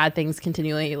bad things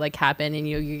continually like happen, and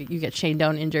you get Shane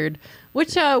Doan injured.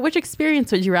 Which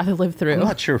experience would you rather live through? I'm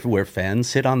not sure where fans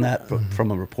sit on that from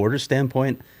a reporter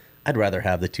standpoint. I'd rather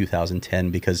have the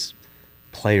 2010 because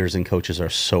players and coaches are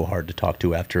so hard to talk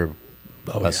to after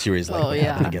a series like what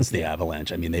happened against the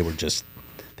Avalanche. I mean, they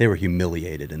were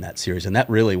humiliated in that series, and that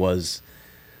really was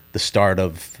the start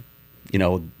of, you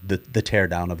know, the tear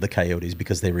down of the Coyotes,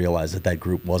 because they realized that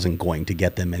group wasn't going to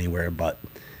get them anywhere but,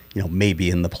 you know, maybe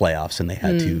in the playoffs, and they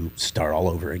had to start all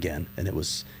over again. And it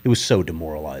was so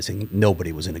demoralizing.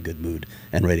 Nobody was in a good mood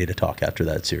and ready to talk after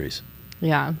that series.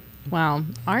 Yeah. Wow.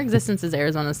 Our existence as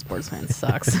Arizona sports fans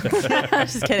sucks.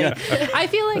 Just kidding. Yeah. I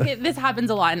feel like this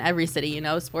happens a lot in every city. You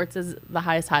know, sports is the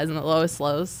highest highs and the lowest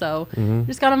lows. So you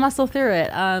just got to muscle through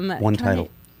it. One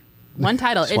title.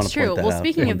 It's true. Well,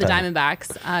 speaking of the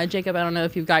Diamondbacks, Jacob, I don't know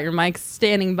if you've got your mic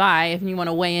standing by if you want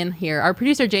to weigh in here. Our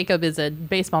producer, Jacob, is a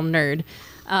baseball nerd.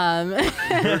 An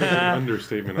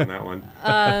understatement on that one.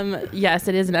 Yes,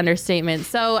 it is an understatement.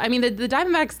 So, I mean, the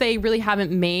Diamondbacks, they really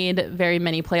haven't made very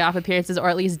many playoff appearances, or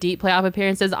at least deep playoff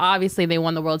appearances. Obviously, they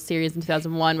won the World Series in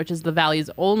 2001, which is the Valley's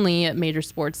only major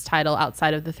sports title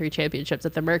outside of the 3 championships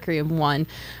that the Mercury have won.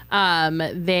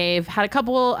 They've had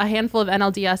a handful of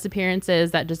NLDS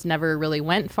appearances that just never really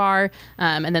went far.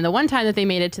 And then the one time that they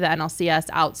made it to the NLCS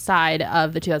outside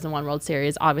of the 2001 World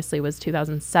Series, obviously, was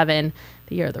 2007.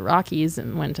 The year the Rockies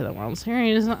went to the World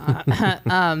Series.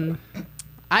 I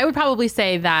would probably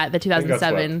say that the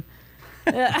 2007.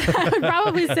 I would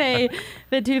probably say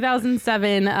the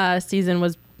 2007 season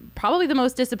was probably the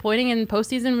most disappointing in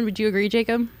postseason. Would you agree,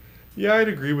 Jacob? Yeah, I'd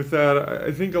agree with that.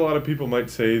 I think a lot of people might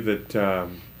say that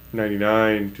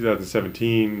 99,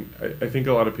 2017. I think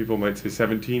a lot of people might say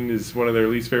 17 is one of their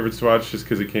least favorites to watch just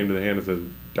because it came to the hand of the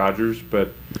Dodgers,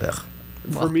 but.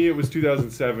 For me, it was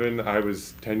 2007. I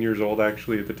was 10 years old,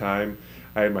 actually, at the time.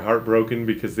 I had my heart broken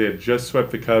because they had just swept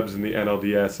the Cubs in the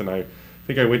NLDS, and I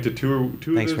think I went to two of those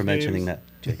games. Thanks for mentioning that,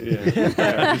 Jacob.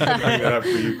 Yeah, just to bring that up for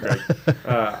you, Craig.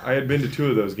 I had been to 2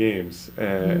 of those games,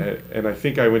 and I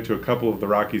think I went to a couple of the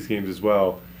Rockies games as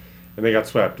well, and they got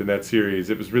swept in that series.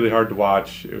 It was really hard to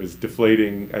watch. It was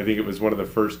deflating. I think it was one of the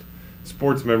first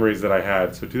sports memories that I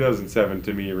had. So 2007,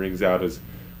 to me, rings out as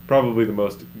probably the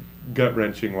most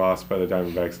gut-wrenching loss by the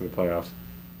Diamondbacks in the playoffs.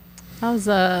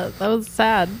 That was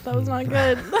sad. That was not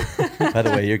good. By the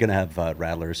way, you're going to have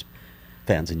Rattlers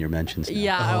fans in your mentions now.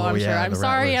 Yeah, I'm sure. I'm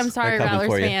sorry,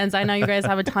 Rattlers fans. I know you guys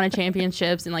have a ton of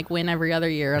championships and like win every other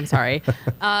year. I'm sorry.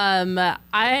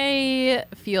 I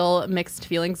feel mixed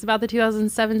feelings about the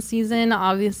 2007 season,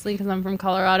 obviously, because I'm from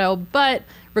Colorado. But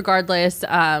regardless,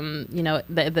 you know,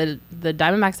 the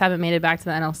Diamondbacks haven't made it back to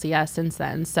the NLCS since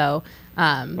then. So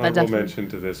honorable mention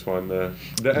to this one, the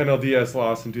NLDS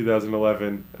loss in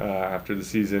 2011 after the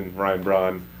season. Ryan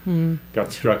Braun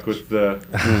got struck with the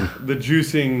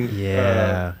juicing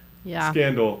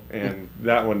scandal, and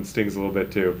that one stings a little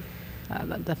bit too.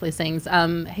 That definitely sings.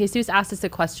 Jesus asked us a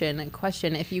question.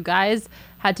 If you guys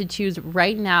had to choose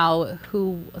right now,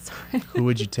 who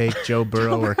would you take, Joe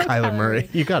Burrow or Kyler Murray?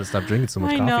 You got to stop drinking so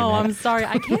much coffee, man. I'm sorry.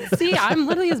 I can't see. I'm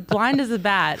literally as blind as a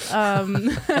bat.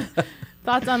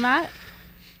 Thoughts on that?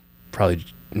 Probably,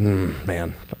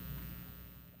 man.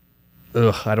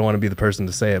 Ugh, I don't want to be the person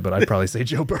to say it, but I'd probably say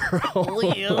Joe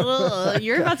Burrow.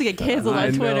 You're about to get canceled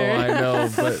on Twitter. I know,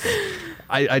 but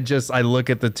I look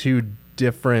at the two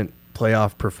different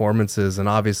playoff performances, and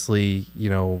obviously,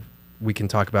 we can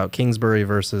talk about Kingsbury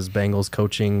versus Bengals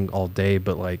coaching all day,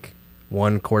 but like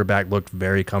one quarterback looked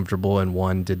very comfortable and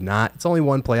one did not. It's only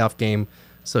one playoff game,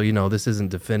 so this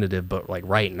isn't definitive, but like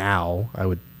right now, I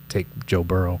would take Joe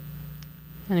Burrow.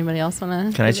 Anybody else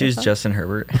want to? Can I choose Justin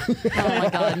Herbert? Oh my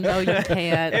God, no, you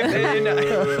can't. In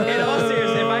all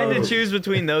seriousness, if I had to choose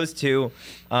between those two,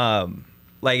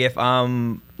 like if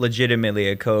I'm legitimately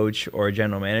a coach or a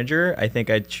general manager, I think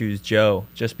I'd choose Joe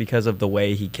just because of the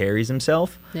way he carries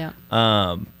himself. Yeah.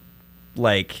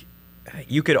 Like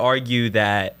you could argue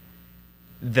that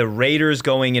the Raiders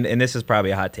going in, and this is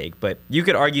probably a hot take, but you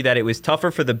could argue that it was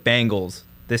tougher for the Bengals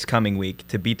this coming week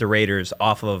to beat the Raiders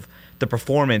off of the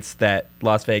performance that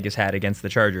Las Vegas had against the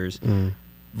Chargers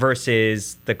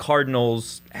versus the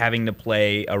Cardinals having to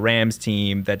play a Rams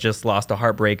team that just lost a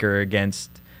heartbreaker against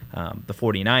the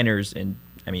 49ers.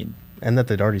 And that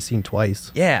they'd already seen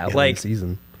twice. Yeah, like the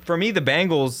season. For me, the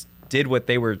Bengals did what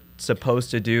they were supposed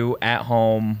to do at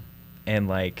home, and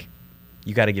like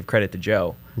you got to give credit to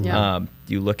Joe. Yeah.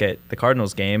 You look at the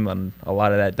Cardinals game, and a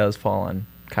lot of that does fall on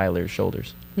Kyler's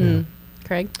shoulders. Yeah.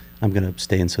 Craig? I'm going to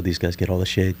stay in so these guys get all the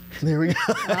shade. There we go.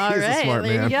 All He's right, a smart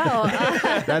there man. you go.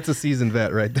 That's a seasoned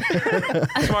vet right there.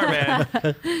 Smart man.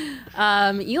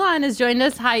 Elon has joined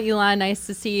us. Hi, Elon. Nice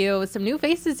to see you. Some new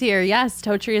faces here. Yes,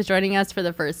 Totri is joining us for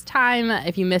the first time.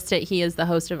 If you missed it, he is the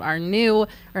host of the new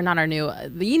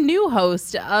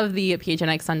host of the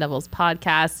PHNX Sun Devils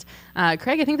podcast.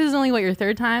 Craig, I think this is only, your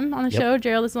third time on the show?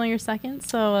 Gerald, this is only your second.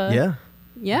 So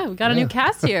Yeah, we got a new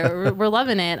cast here. We're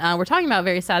loving it. We're talking about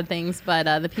very sad things,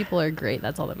 but the people are great.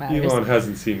 That's all that matters. Elon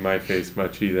hasn't seen my face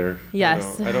much either.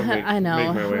 Yes, I don't make I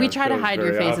know. my way We on try to shows hide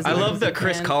your very faces. often. I love the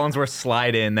Chris Collinsworth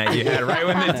slide in that you had right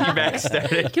when the T-back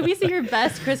started. Can we see your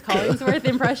best Chris Collinsworth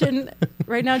impression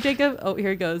right now, Jacob? Oh,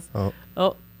 here it goes.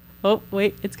 Oh,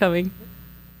 wait, it's coming.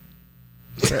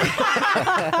 There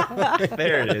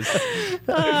it is.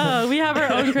 We have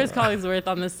our own Chris Collinsworth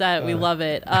on the set. We love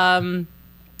it.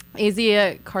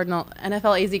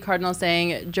 NFL AZ Cardinal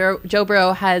saying Joe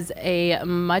Burrow has a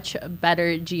much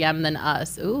better GM than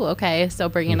us. Ooh, okay. So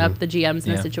bringing up the GMs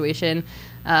in the situation,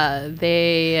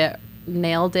 they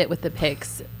nailed it with the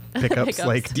picks. Pickups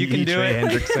like You can do Trey it.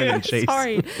 Hendrickson and Chase.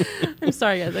 I'm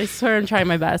sorry, guys. I swear I'm trying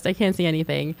my best. I can't see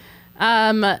anything.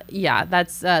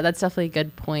 That's definitely a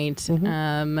good point.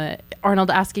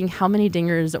 Arnold asking how many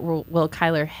dingers will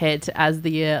Kyler hit as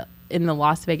in the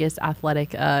Las Vegas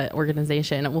Athletic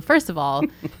organization. Well, first of all,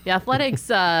 the Athletics,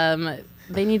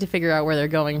 they need to figure out where they're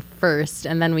going first,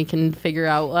 and then we can figure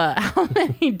out how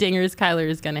many dingers Kyler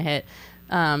is going to hit.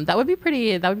 That would be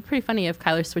pretty funny if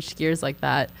Kyler switched gears like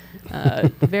that.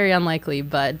 Very unlikely,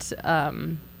 but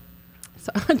so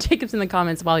Jacob's in the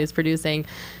comments while he's producing.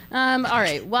 All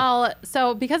right. Well,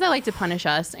 so because I like to punish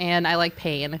us and I like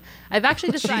pain, I've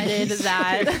actually decided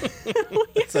that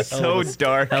So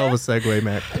dark. Hell of a segue,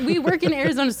 Matt. we work in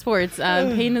Arizona sports.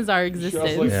 Pain is our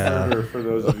existence. Smells like burger for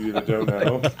those of you that don't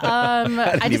know.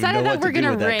 I decided that we're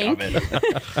gonna rank.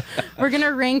 We're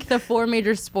gonna rank the 4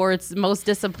 major sports' most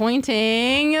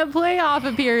disappointing playoff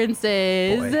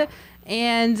appearances. Boy.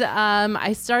 And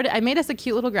I made us a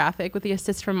cute little graphic with the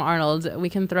assist from Arnold. We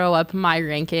can throw up my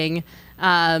ranking.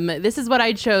 This is what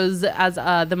I chose as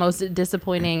the most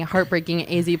disappointing, heartbreaking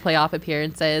AZ playoff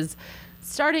appearances.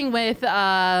 Starting with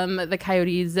the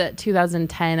Coyotes'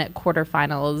 2010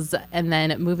 quarterfinals, and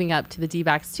then moving up to the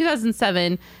D-backs'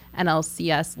 2007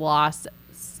 NLCS loss.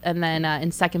 And then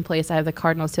in second place, I have the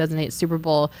Cardinals' 2008 Super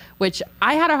Bowl, which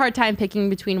I had a hard time picking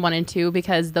between 1 and 2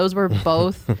 because those were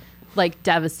both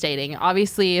devastating.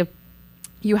 Obviously,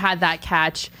 you had that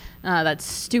catch, that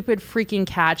stupid freaking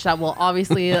catch that will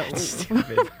obviously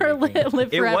live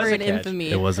forever in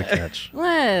infamy. It was a catch.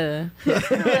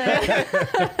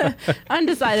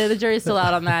 Undecided. The jury's still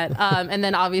out on that. And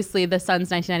then obviously the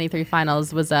Suns' 1993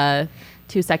 finals was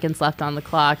 2 seconds left on the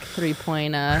clock.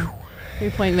 3-point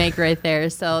make right there.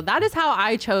 So that is how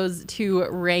I chose to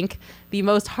rank the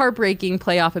most heartbreaking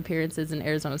playoff appearances in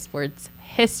Arizona sports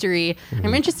history.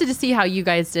 I'm interested to see how you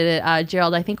guys did it.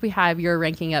 Gerald, I think we have your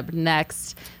ranking up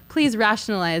next. Please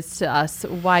rationalize to us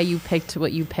why you picked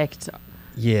what you picked.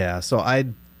 Yeah, so I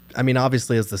I mean,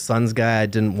 obviously, as the Suns guy, I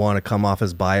didn't want to come off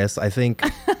as biased. I think,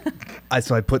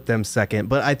 so I put them second.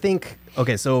 But I think,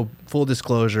 okay, so full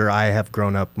disclosure, I have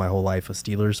grown up my whole life a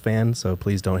Steelers fan, so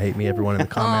please don't hate me, everyone in the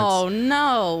comments. Oh,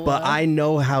 no. But I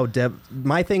know how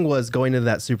my thing was going into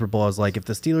that Super Bowl is like, if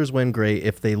the Steelers win, great.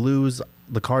 If they lose,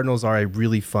 the Cardinals are a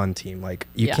really fun team. Like,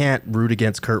 you can't root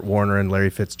against Kurt Warner and Larry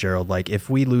Fitzgerald. Like, if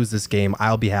we lose this game,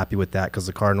 I'll be happy with that because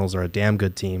the Cardinals are a damn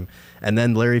good team. And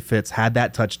then Larry Fitz had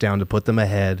that touchdown to put them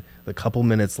ahead, a couple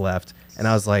minutes left. And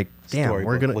I was like, damn,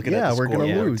 we're going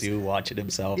to lose. Watching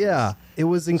himself. Yeah, it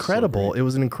was incredible. It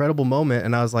was an incredible moment.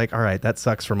 And I was like, all right, that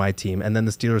sucks for my team. And then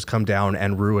the Steelers come down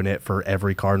and ruin it for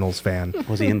every Cardinals fan.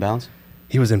 Was he in bounds?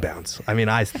 He was in bounds. I mean,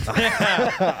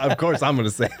 of course, I'm going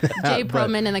to say that. Jay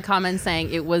Proman in the comments saying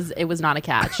it was not a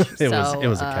catch. It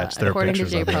was a catch. There according to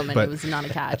Jay Proman, it was not a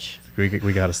catch. We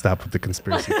got to stop with the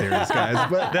conspiracy theories, guys.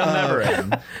 But, they'll never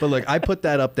end. But look, I put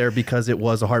that up there because it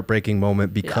was a heartbreaking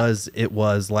moment because it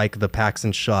was like the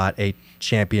Paxson shot, a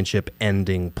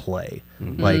championship-ending play.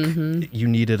 Mm-hmm. Like, you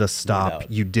needed a stop,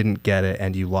 you didn't get it,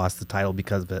 and you lost the title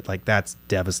because of it. Like, that's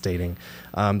devastating.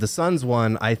 The Suns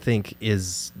one, I think,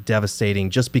 is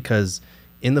devastating just because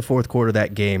in the fourth quarter of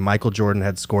that game, Michael Jordan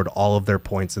had scored all of their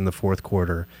points in the fourth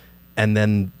quarter, and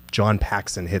then John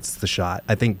Paxson hits the shot.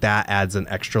 I think that adds an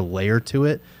extra layer to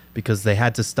it because they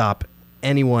had to stop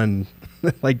anyone,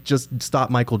 like just stop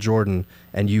Michael Jordan,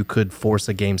 and you could force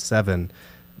a game 7.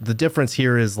 The difference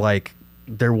here is like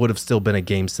there would have still been a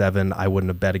game 7. I wouldn't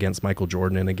have bet against Michael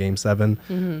Jordan in a game 7.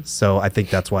 Mm-hmm. So I think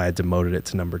that's why I demoted it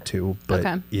to number 2.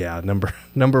 But yeah,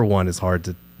 number 1 is hard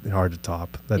to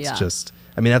top. That's just,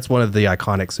 I mean, that's one of the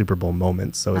iconic Super Bowl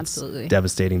moments. So it's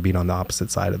devastating being on the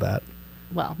opposite side of that.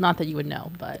 Well, not that you would know,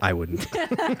 but I wouldn't.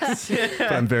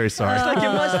 But I'm very sorry. It's like it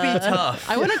must be tough.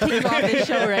 I want to kick you off this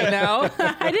show right now.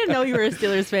 I didn't know you were a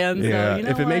Steelers fan. Yeah, so you know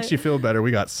if it makes you feel better,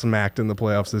 we got smacked in the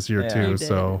playoffs this year too.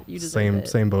 So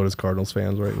same boat as Cardinals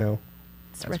fans right now.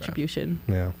 It's retribution.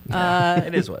 Yeah.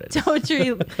 It is what it is.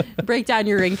 Totri, break down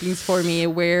your rankings for me.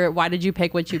 Why did you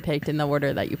pick what you picked in the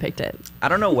order that you picked it? I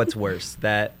don't know what's worse,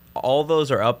 that all those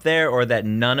are up there or that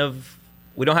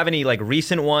we don't have any like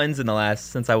recent ones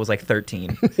since I was like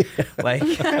 13. Like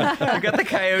we got the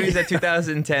Coyotes at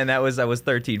 2010. I was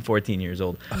 13, 14 years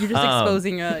old. You're just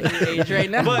exposing your age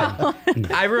right now.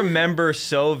 But I remember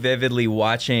so vividly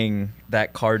watching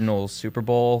that Cardinals Super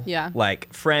Bowl. Yeah.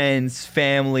 Like friends,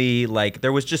 family, like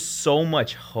there was just so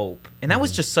much hope. And that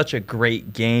was just such a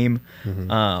great game.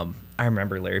 Mm-hmm. I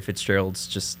remember Larry Fitzgerald's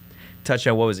just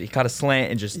touchdown. What was it? He caught a slant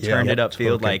and just turned it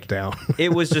upfield. Like down.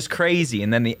 It was just crazy.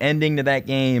 And then the ending to that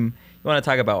game, you want to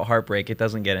talk about heartbreak, it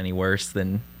doesn't get any worse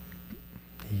than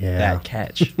that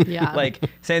catch. Yeah. Like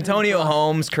Santonio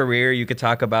Holmes' career, you could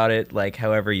talk about it like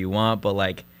however you want, but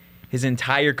like his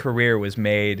entire career was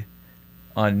made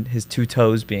on his 2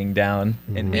 toes being down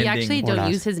and we actually don't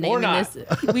use his name in this.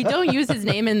 We don't use his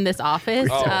name in this office.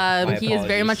 He is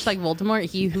very much like Voldemort,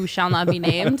 he who shall not be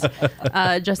named.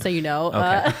 Just so you know.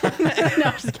 Okay. No,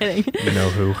 I'm just kidding. You know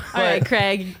who. All right,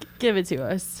 Craig, give it to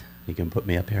us. You can put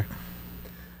me up here.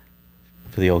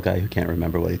 For the old guy who can't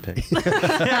remember what he picked.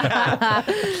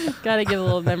 Gotta give a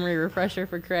little memory refresher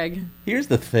for Craig. Here's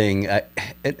the thing,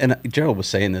 and Gerald was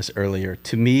saying this earlier.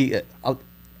 To me,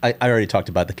 I already talked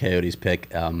about the Coyotes pick,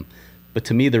 but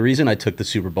to me, the reason I took the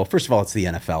Super Bowl, first of all, it's the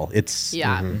NFL.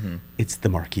 It's the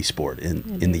marquee sport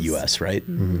in the U.S., right?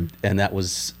 Mm-hmm. And that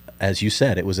was, as you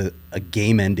said, it was a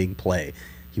game-ending play.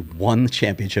 He won the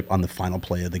championship on the final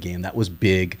play of the game. That was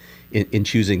big in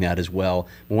choosing that as well.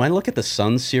 When I look at the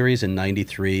Suns series in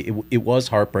 '93, it was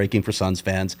heartbreaking for Suns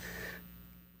fans.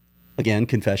 Again,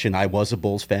 confession, I was a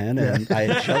Bulls fan, and I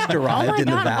had just arrived in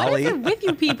the Valley. What is it with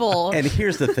you people? And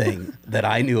here's the thing that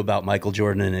I knew about Michael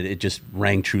Jordan, and it just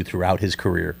rang true throughout his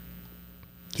career.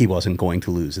 He wasn't going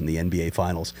to lose in the NBA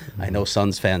Finals. Mm-hmm. I know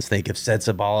Suns fans think if Seth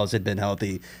Sabalas had been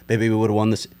healthy, maybe we would have won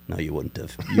this. No, you wouldn't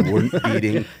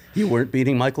have. You weren't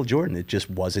beating Michael Jordan. It just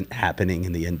wasn't happening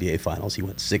in the NBA Finals. He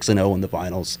went 6-0 in the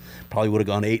finals. Probably would have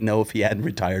gone 8-0 if he hadn't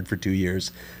retired for 2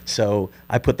 years. So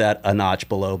I put that a notch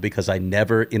below because I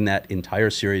never in that entire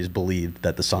series believed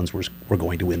that the Suns were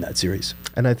going to win that series.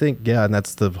 And I think, and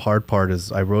that's the hard part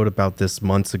is I wrote about this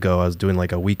months ago. I was doing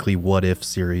like a weekly what if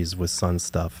series with Suns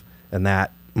stuff. And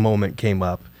that moment came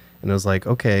up and it was like,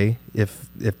 okay, if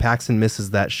Paxson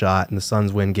misses that shot and the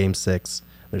Suns win game 6,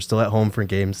 they're still at home for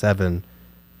game 7,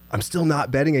 I'm still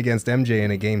not betting against MJ in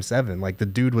a game 7. Like the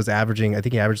dude was averaging, I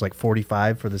think he averaged like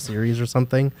 45 for the series or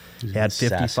something. He had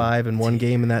 55 in one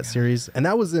game in that series. And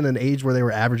that was in an age where they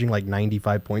were averaging like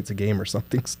 95 points a game or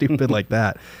something stupid like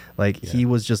that. Like he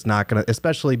was just not going to,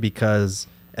 especially because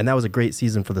And that was a great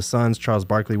season for the Suns. Charles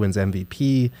Barkley wins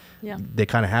MVP. Yeah. They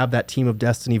kind of have that team of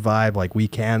destiny vibe. Like, we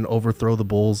can overthrow the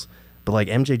Bulls. But, like,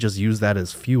 MJ just used that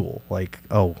as fuel. Like,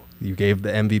 oh, you gave the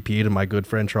MVP to my good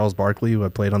friend Charles Barkley, who I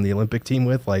played on the Olympic team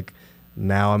with. Like,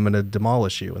 now I'm going to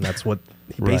demolish you. And that's what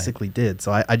he basically did.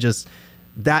 So I just,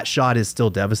 that shot is still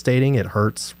devastating. It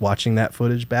hurts watching that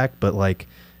footage back. But, like,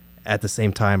 at the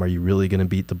same time, are you really going to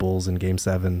beat the Bulls in Game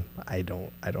 7? I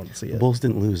don't see it. The Bulls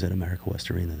didn't lose at America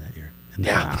West Arena that year. And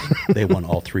they won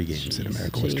all 3 games at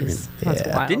America West Arena.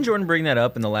 Yeah. Didn't Jordan bring that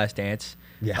up in The Last Dance?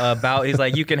 Yeah. About, he's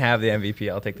like, you can have the MVP,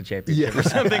 I'll take the championship, or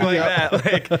something like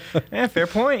that. Like, fair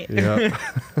point. Yeah.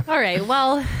 All right.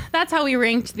 Well, that's how we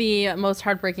ranked the most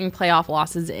heartbreaking playoff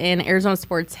losses in Arizona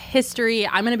sports history.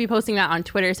 I'm going to be posting that on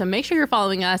Twitter, so make sure you're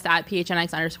following us at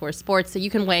PHNX_sports so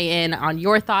you can weigh in on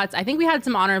your thoughts. I think we had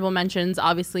some honorable mentions.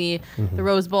 Obviously, the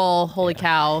Rose Bowl, holy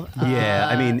cow. Yeah,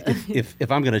 I mean,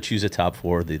 if I'm going to choose a top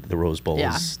 4, the Rose Bowl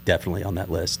is definitely on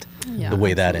that list. Yeah, the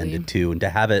way that absolutely. ended, too. And to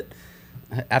have it,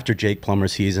 after Jake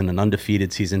Plummer's season, an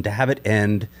undefeated season, to have it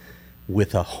end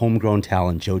with a homegrown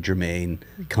talent, Joe Germain,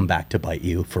 come back to bite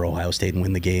you for Ohio State and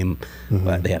win the game.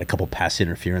 They had a couple pass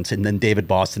interference. And then David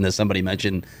Boston, as somebody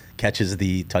mentioned, catches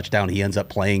the touchdown. He ends up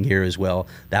playing here as well.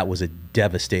 That was a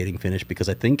devastating finish because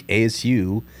I think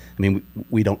ASU, I mean,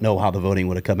 we don't know how the voting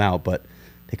would have come out, but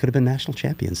they could have been national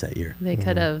champions that year. They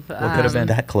could have. Could have been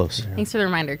that close. Thanks for the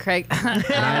reminder, Craig.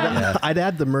 I'd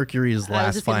add the Mercury's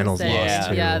last finals loss,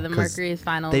 too. Yeah, the 'cause Mercury's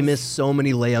finals. They missed so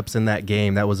many layups in that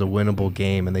game. That was a winnable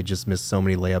game, and they just missed so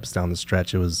many layups down the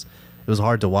stretch. It was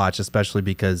hard to watch, especially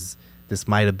because this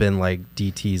might have been like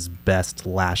DT's best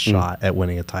last shot at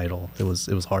winning a title. It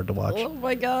was hard to watch. Oh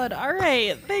my God. All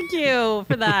right. Thank you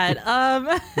for that.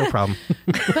 No problem.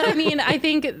 But I mean, I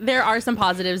think there are some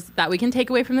positives that we can take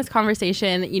away from this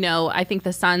conversation. You know, I think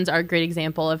the Suns are a great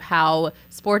example of how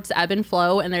sports ebb and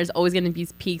flow, and there's always going to be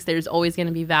peaks, there's always going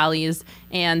to be valleys,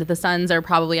 and the Suns are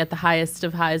probably at the highest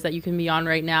of highs that you can be on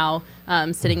right now,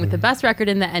 sitting with the best record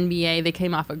in the NBA. They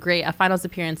came off a finals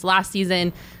appearance last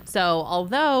season. So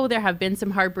although there have been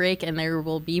some heartbreak and there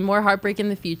will be more heartbreak in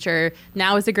the future,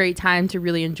 now is a great time to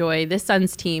really enjoy this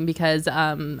Suns team because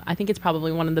I think it's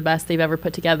probably one of the best they've ever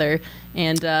put together.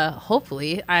 And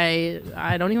hopefully, I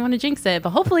don't even want to jinx it, but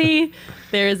hopefully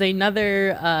there is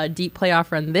another deep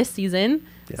playoff run this season.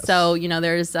 Yes. So, you know,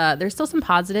 there's still some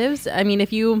positives. I mean,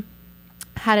 if you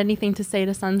had anything to say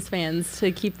to Suns fans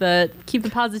to keep the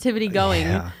positivity going.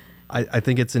 Yeah. I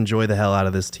think it's enjoy the hell out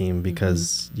of this team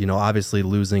because, you know, obviously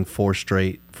losing 4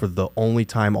 straight for the only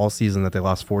time all season that they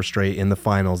lost 4 straight in the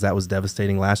finals, that was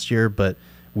devastating last year. But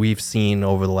we've seen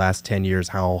over the last 10 years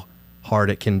how hard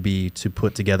it can be to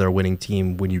put together a winning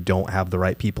team when you don't have the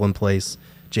right people in place.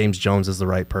 James Jones is the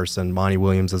right person. Monty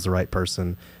Williams is the right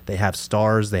person. They have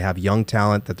stars. They have young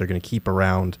talent that they're going to keep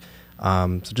around.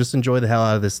 So just enjoy the hell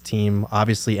out of this team.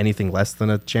 Obviously, anything less than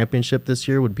a championship this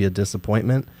year would be a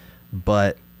disappointment,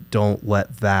 but don't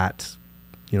let that,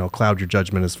 you know, cloud your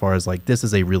judgment as far as like, this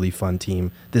is a really fun team.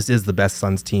 This is the best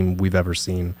Suns team we've ever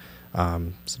seen.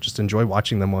 So just enjoy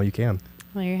watching them while you can.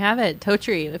 Well, you have it.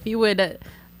 Totri, if you would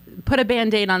put a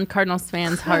Band-Aid on Cardinals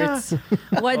fans' hearts,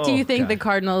 what do you think the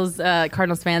Cardinals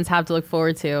fans have to look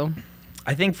forward to?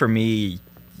 I think for me,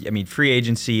 I mean, free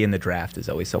agency and the draft is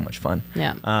always so much fun.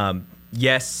 Yeah.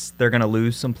 Yes, they're going to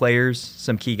lose some players,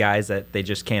 some key guys that they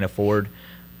just can't afford.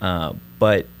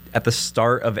 But at the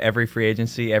start of every free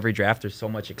agency, every draft, there's so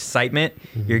much excitement.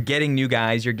 You're getting new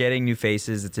guys, you're getting new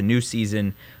faces. It's a new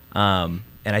season. And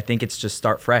I think it's just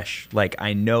start fresh. Like,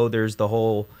 I know there's the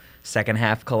whole second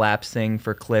half collapse thing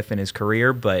for Cliff and his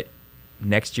career, but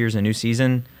next year's a new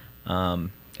season.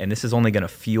 And this is only going to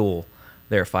fuel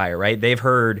their fire, right? They've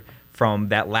heard from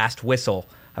that last whistle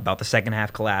about the second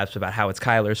half collapse, about how it's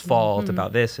Kyler's fault,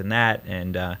 about this and that.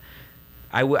 And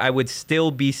I would still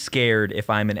be scared if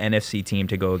I'm an NFC team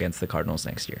to go against the Cardinals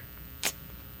next year.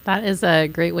 That is a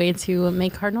great way to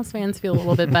make Cardinals fans feel a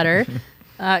little bit better.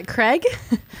 Craig,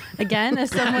 again,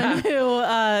 as someone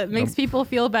who makes people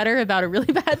feel better about a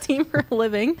really bad team for a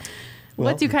living,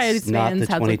 what do Coyotes fans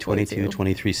have to look forward to? Not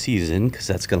the 2022-23 season, because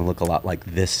that's going to look a lot like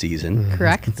this season.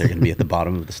 Correct. They're going to be at the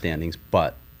bottom of the standings,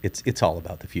 but it's all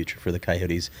about the future for the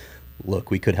Coyotes.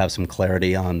 Look, we could have some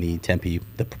clarity on the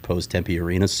proposed Tempe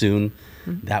Arena soon.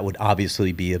 That would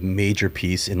obviously be a major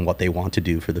piece in what they want to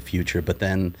do for the future. But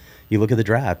then you look at the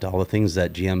draft, all the things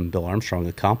that GM Bill Armstrong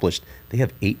accomplished. They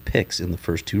have 8 picks in the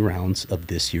first 2 rounds of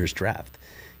this year's draft.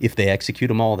 If they execute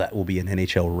them all, that will be an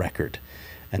NHL record.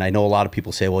 And I know a lot of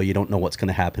people say, well, you don't know what's going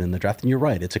to happen in the draft. And you're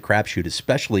right. It's a crapshoot,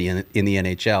 especially in the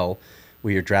NHL,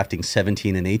 where you're drafting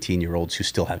 17 and 18-year-olds who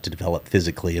still have to develop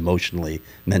physically, emotionally,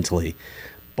 mentally.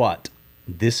 But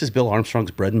This is Bill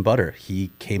Armstrong's bread and butter.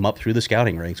 He came up through the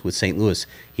scouting ranks with St. Louis.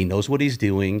 He knows what he's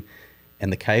doing.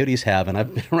 And the Coyotes have, and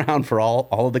I've been around for all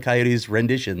of the Coyotes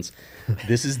renditions,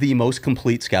 this is the most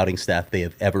complete scouting staff they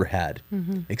have ever had,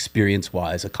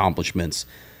 experience-wise, accomplishments.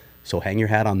 So hang your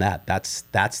hat on that.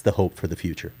 That's the hope for the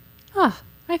future. Oh,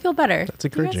 I feel better. That's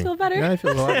encouraging. You guys feel better? Yeah, I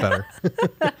feel a lot better.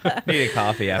 Need a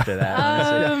coffee after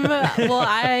that. Well,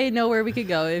 I know where we could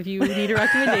go if you need a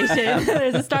recommendation.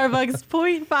 There's a Starbucks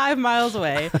 0.5 miles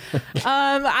away.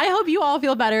 I hope you all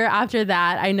feel better after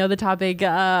that. I know the topic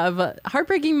of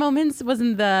heartbreaking moments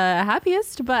wasn't the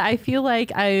happiest, but I feel like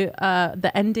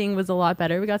the ending was a lot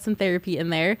better. We got some therapy in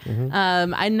there.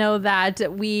 I know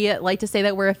that we like to say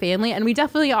that we're a family, and we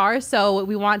definitely are. So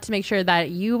we want to make sure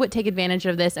that you would take advantage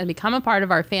of this and become a part of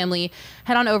our family.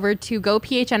 Head on over to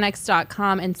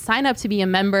gophnx.com and sign up to be a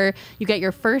member. You get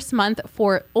your first month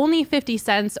for only 50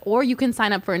 cents, or you can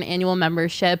sign up for an annual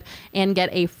membership and get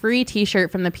a free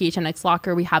t-shirt from the PHNX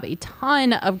locker. We have a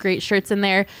ton of great shirts in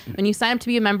there. When you sign up to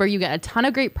be a member, you get a ton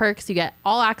of great perks. You get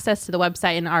all access to the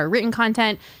website and our written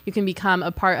content. You can become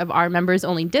a part of our members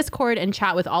only Discord and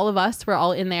chat with all of us. We're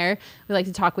all in there. We like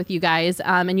to talk with you guys.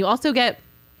 And you also get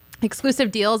exclusive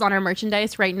deals on our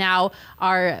merchandise. Right now,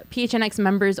 our PHNX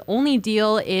members only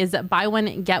deal is buy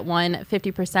one, get one,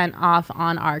 50% off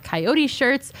on our Coyotes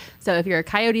shirts. So if you're a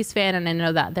Coyotes fan, and I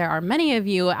know that there are many of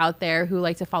you out there who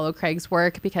like to follow Craig's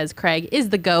work because Craig is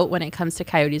the GOAT when it comes to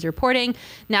Coyotes reporting,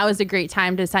 now is a great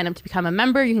time to sign up to become a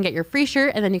member. You can get your free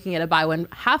shirt, and then you can get a buy one,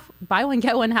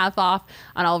 get one half off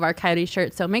on all of our Coyotes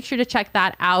shirts. So make sure to check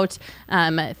that out.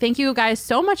 Thank you guys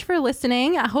so much for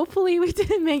listening. Hopefully we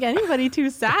didn't make anybody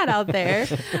too sad out there.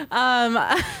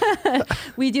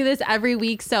 We do this every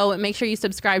week, so make sure you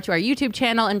subscribe to our YouTube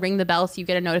channel and ring the bell so you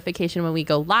get a notification when we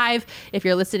go live. If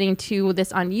you're listening to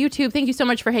this on YouTube, thank you so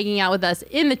much for hanging out with us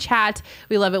in the chat.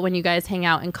 We love it when you guys hang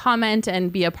out and comment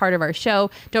and be a part of our show.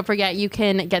 Don't forget, you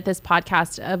can get this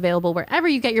podcast available wherever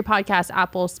you get your podcasts,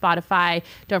 Apple, Spotify.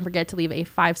 Don't forget to leave a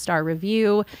 5-star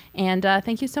review. And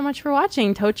thank you so much for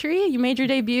watching. Totri, you made your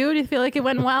debut. Do you feel like it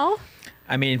went well?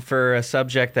 I mean, for a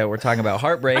subject that we're talking about,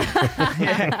 heartbreak,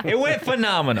 it went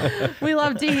phenomenal. We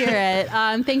love to hear it.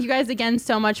 Thank you guys again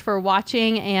so much for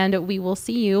watching, and we will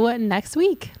see you next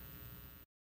week.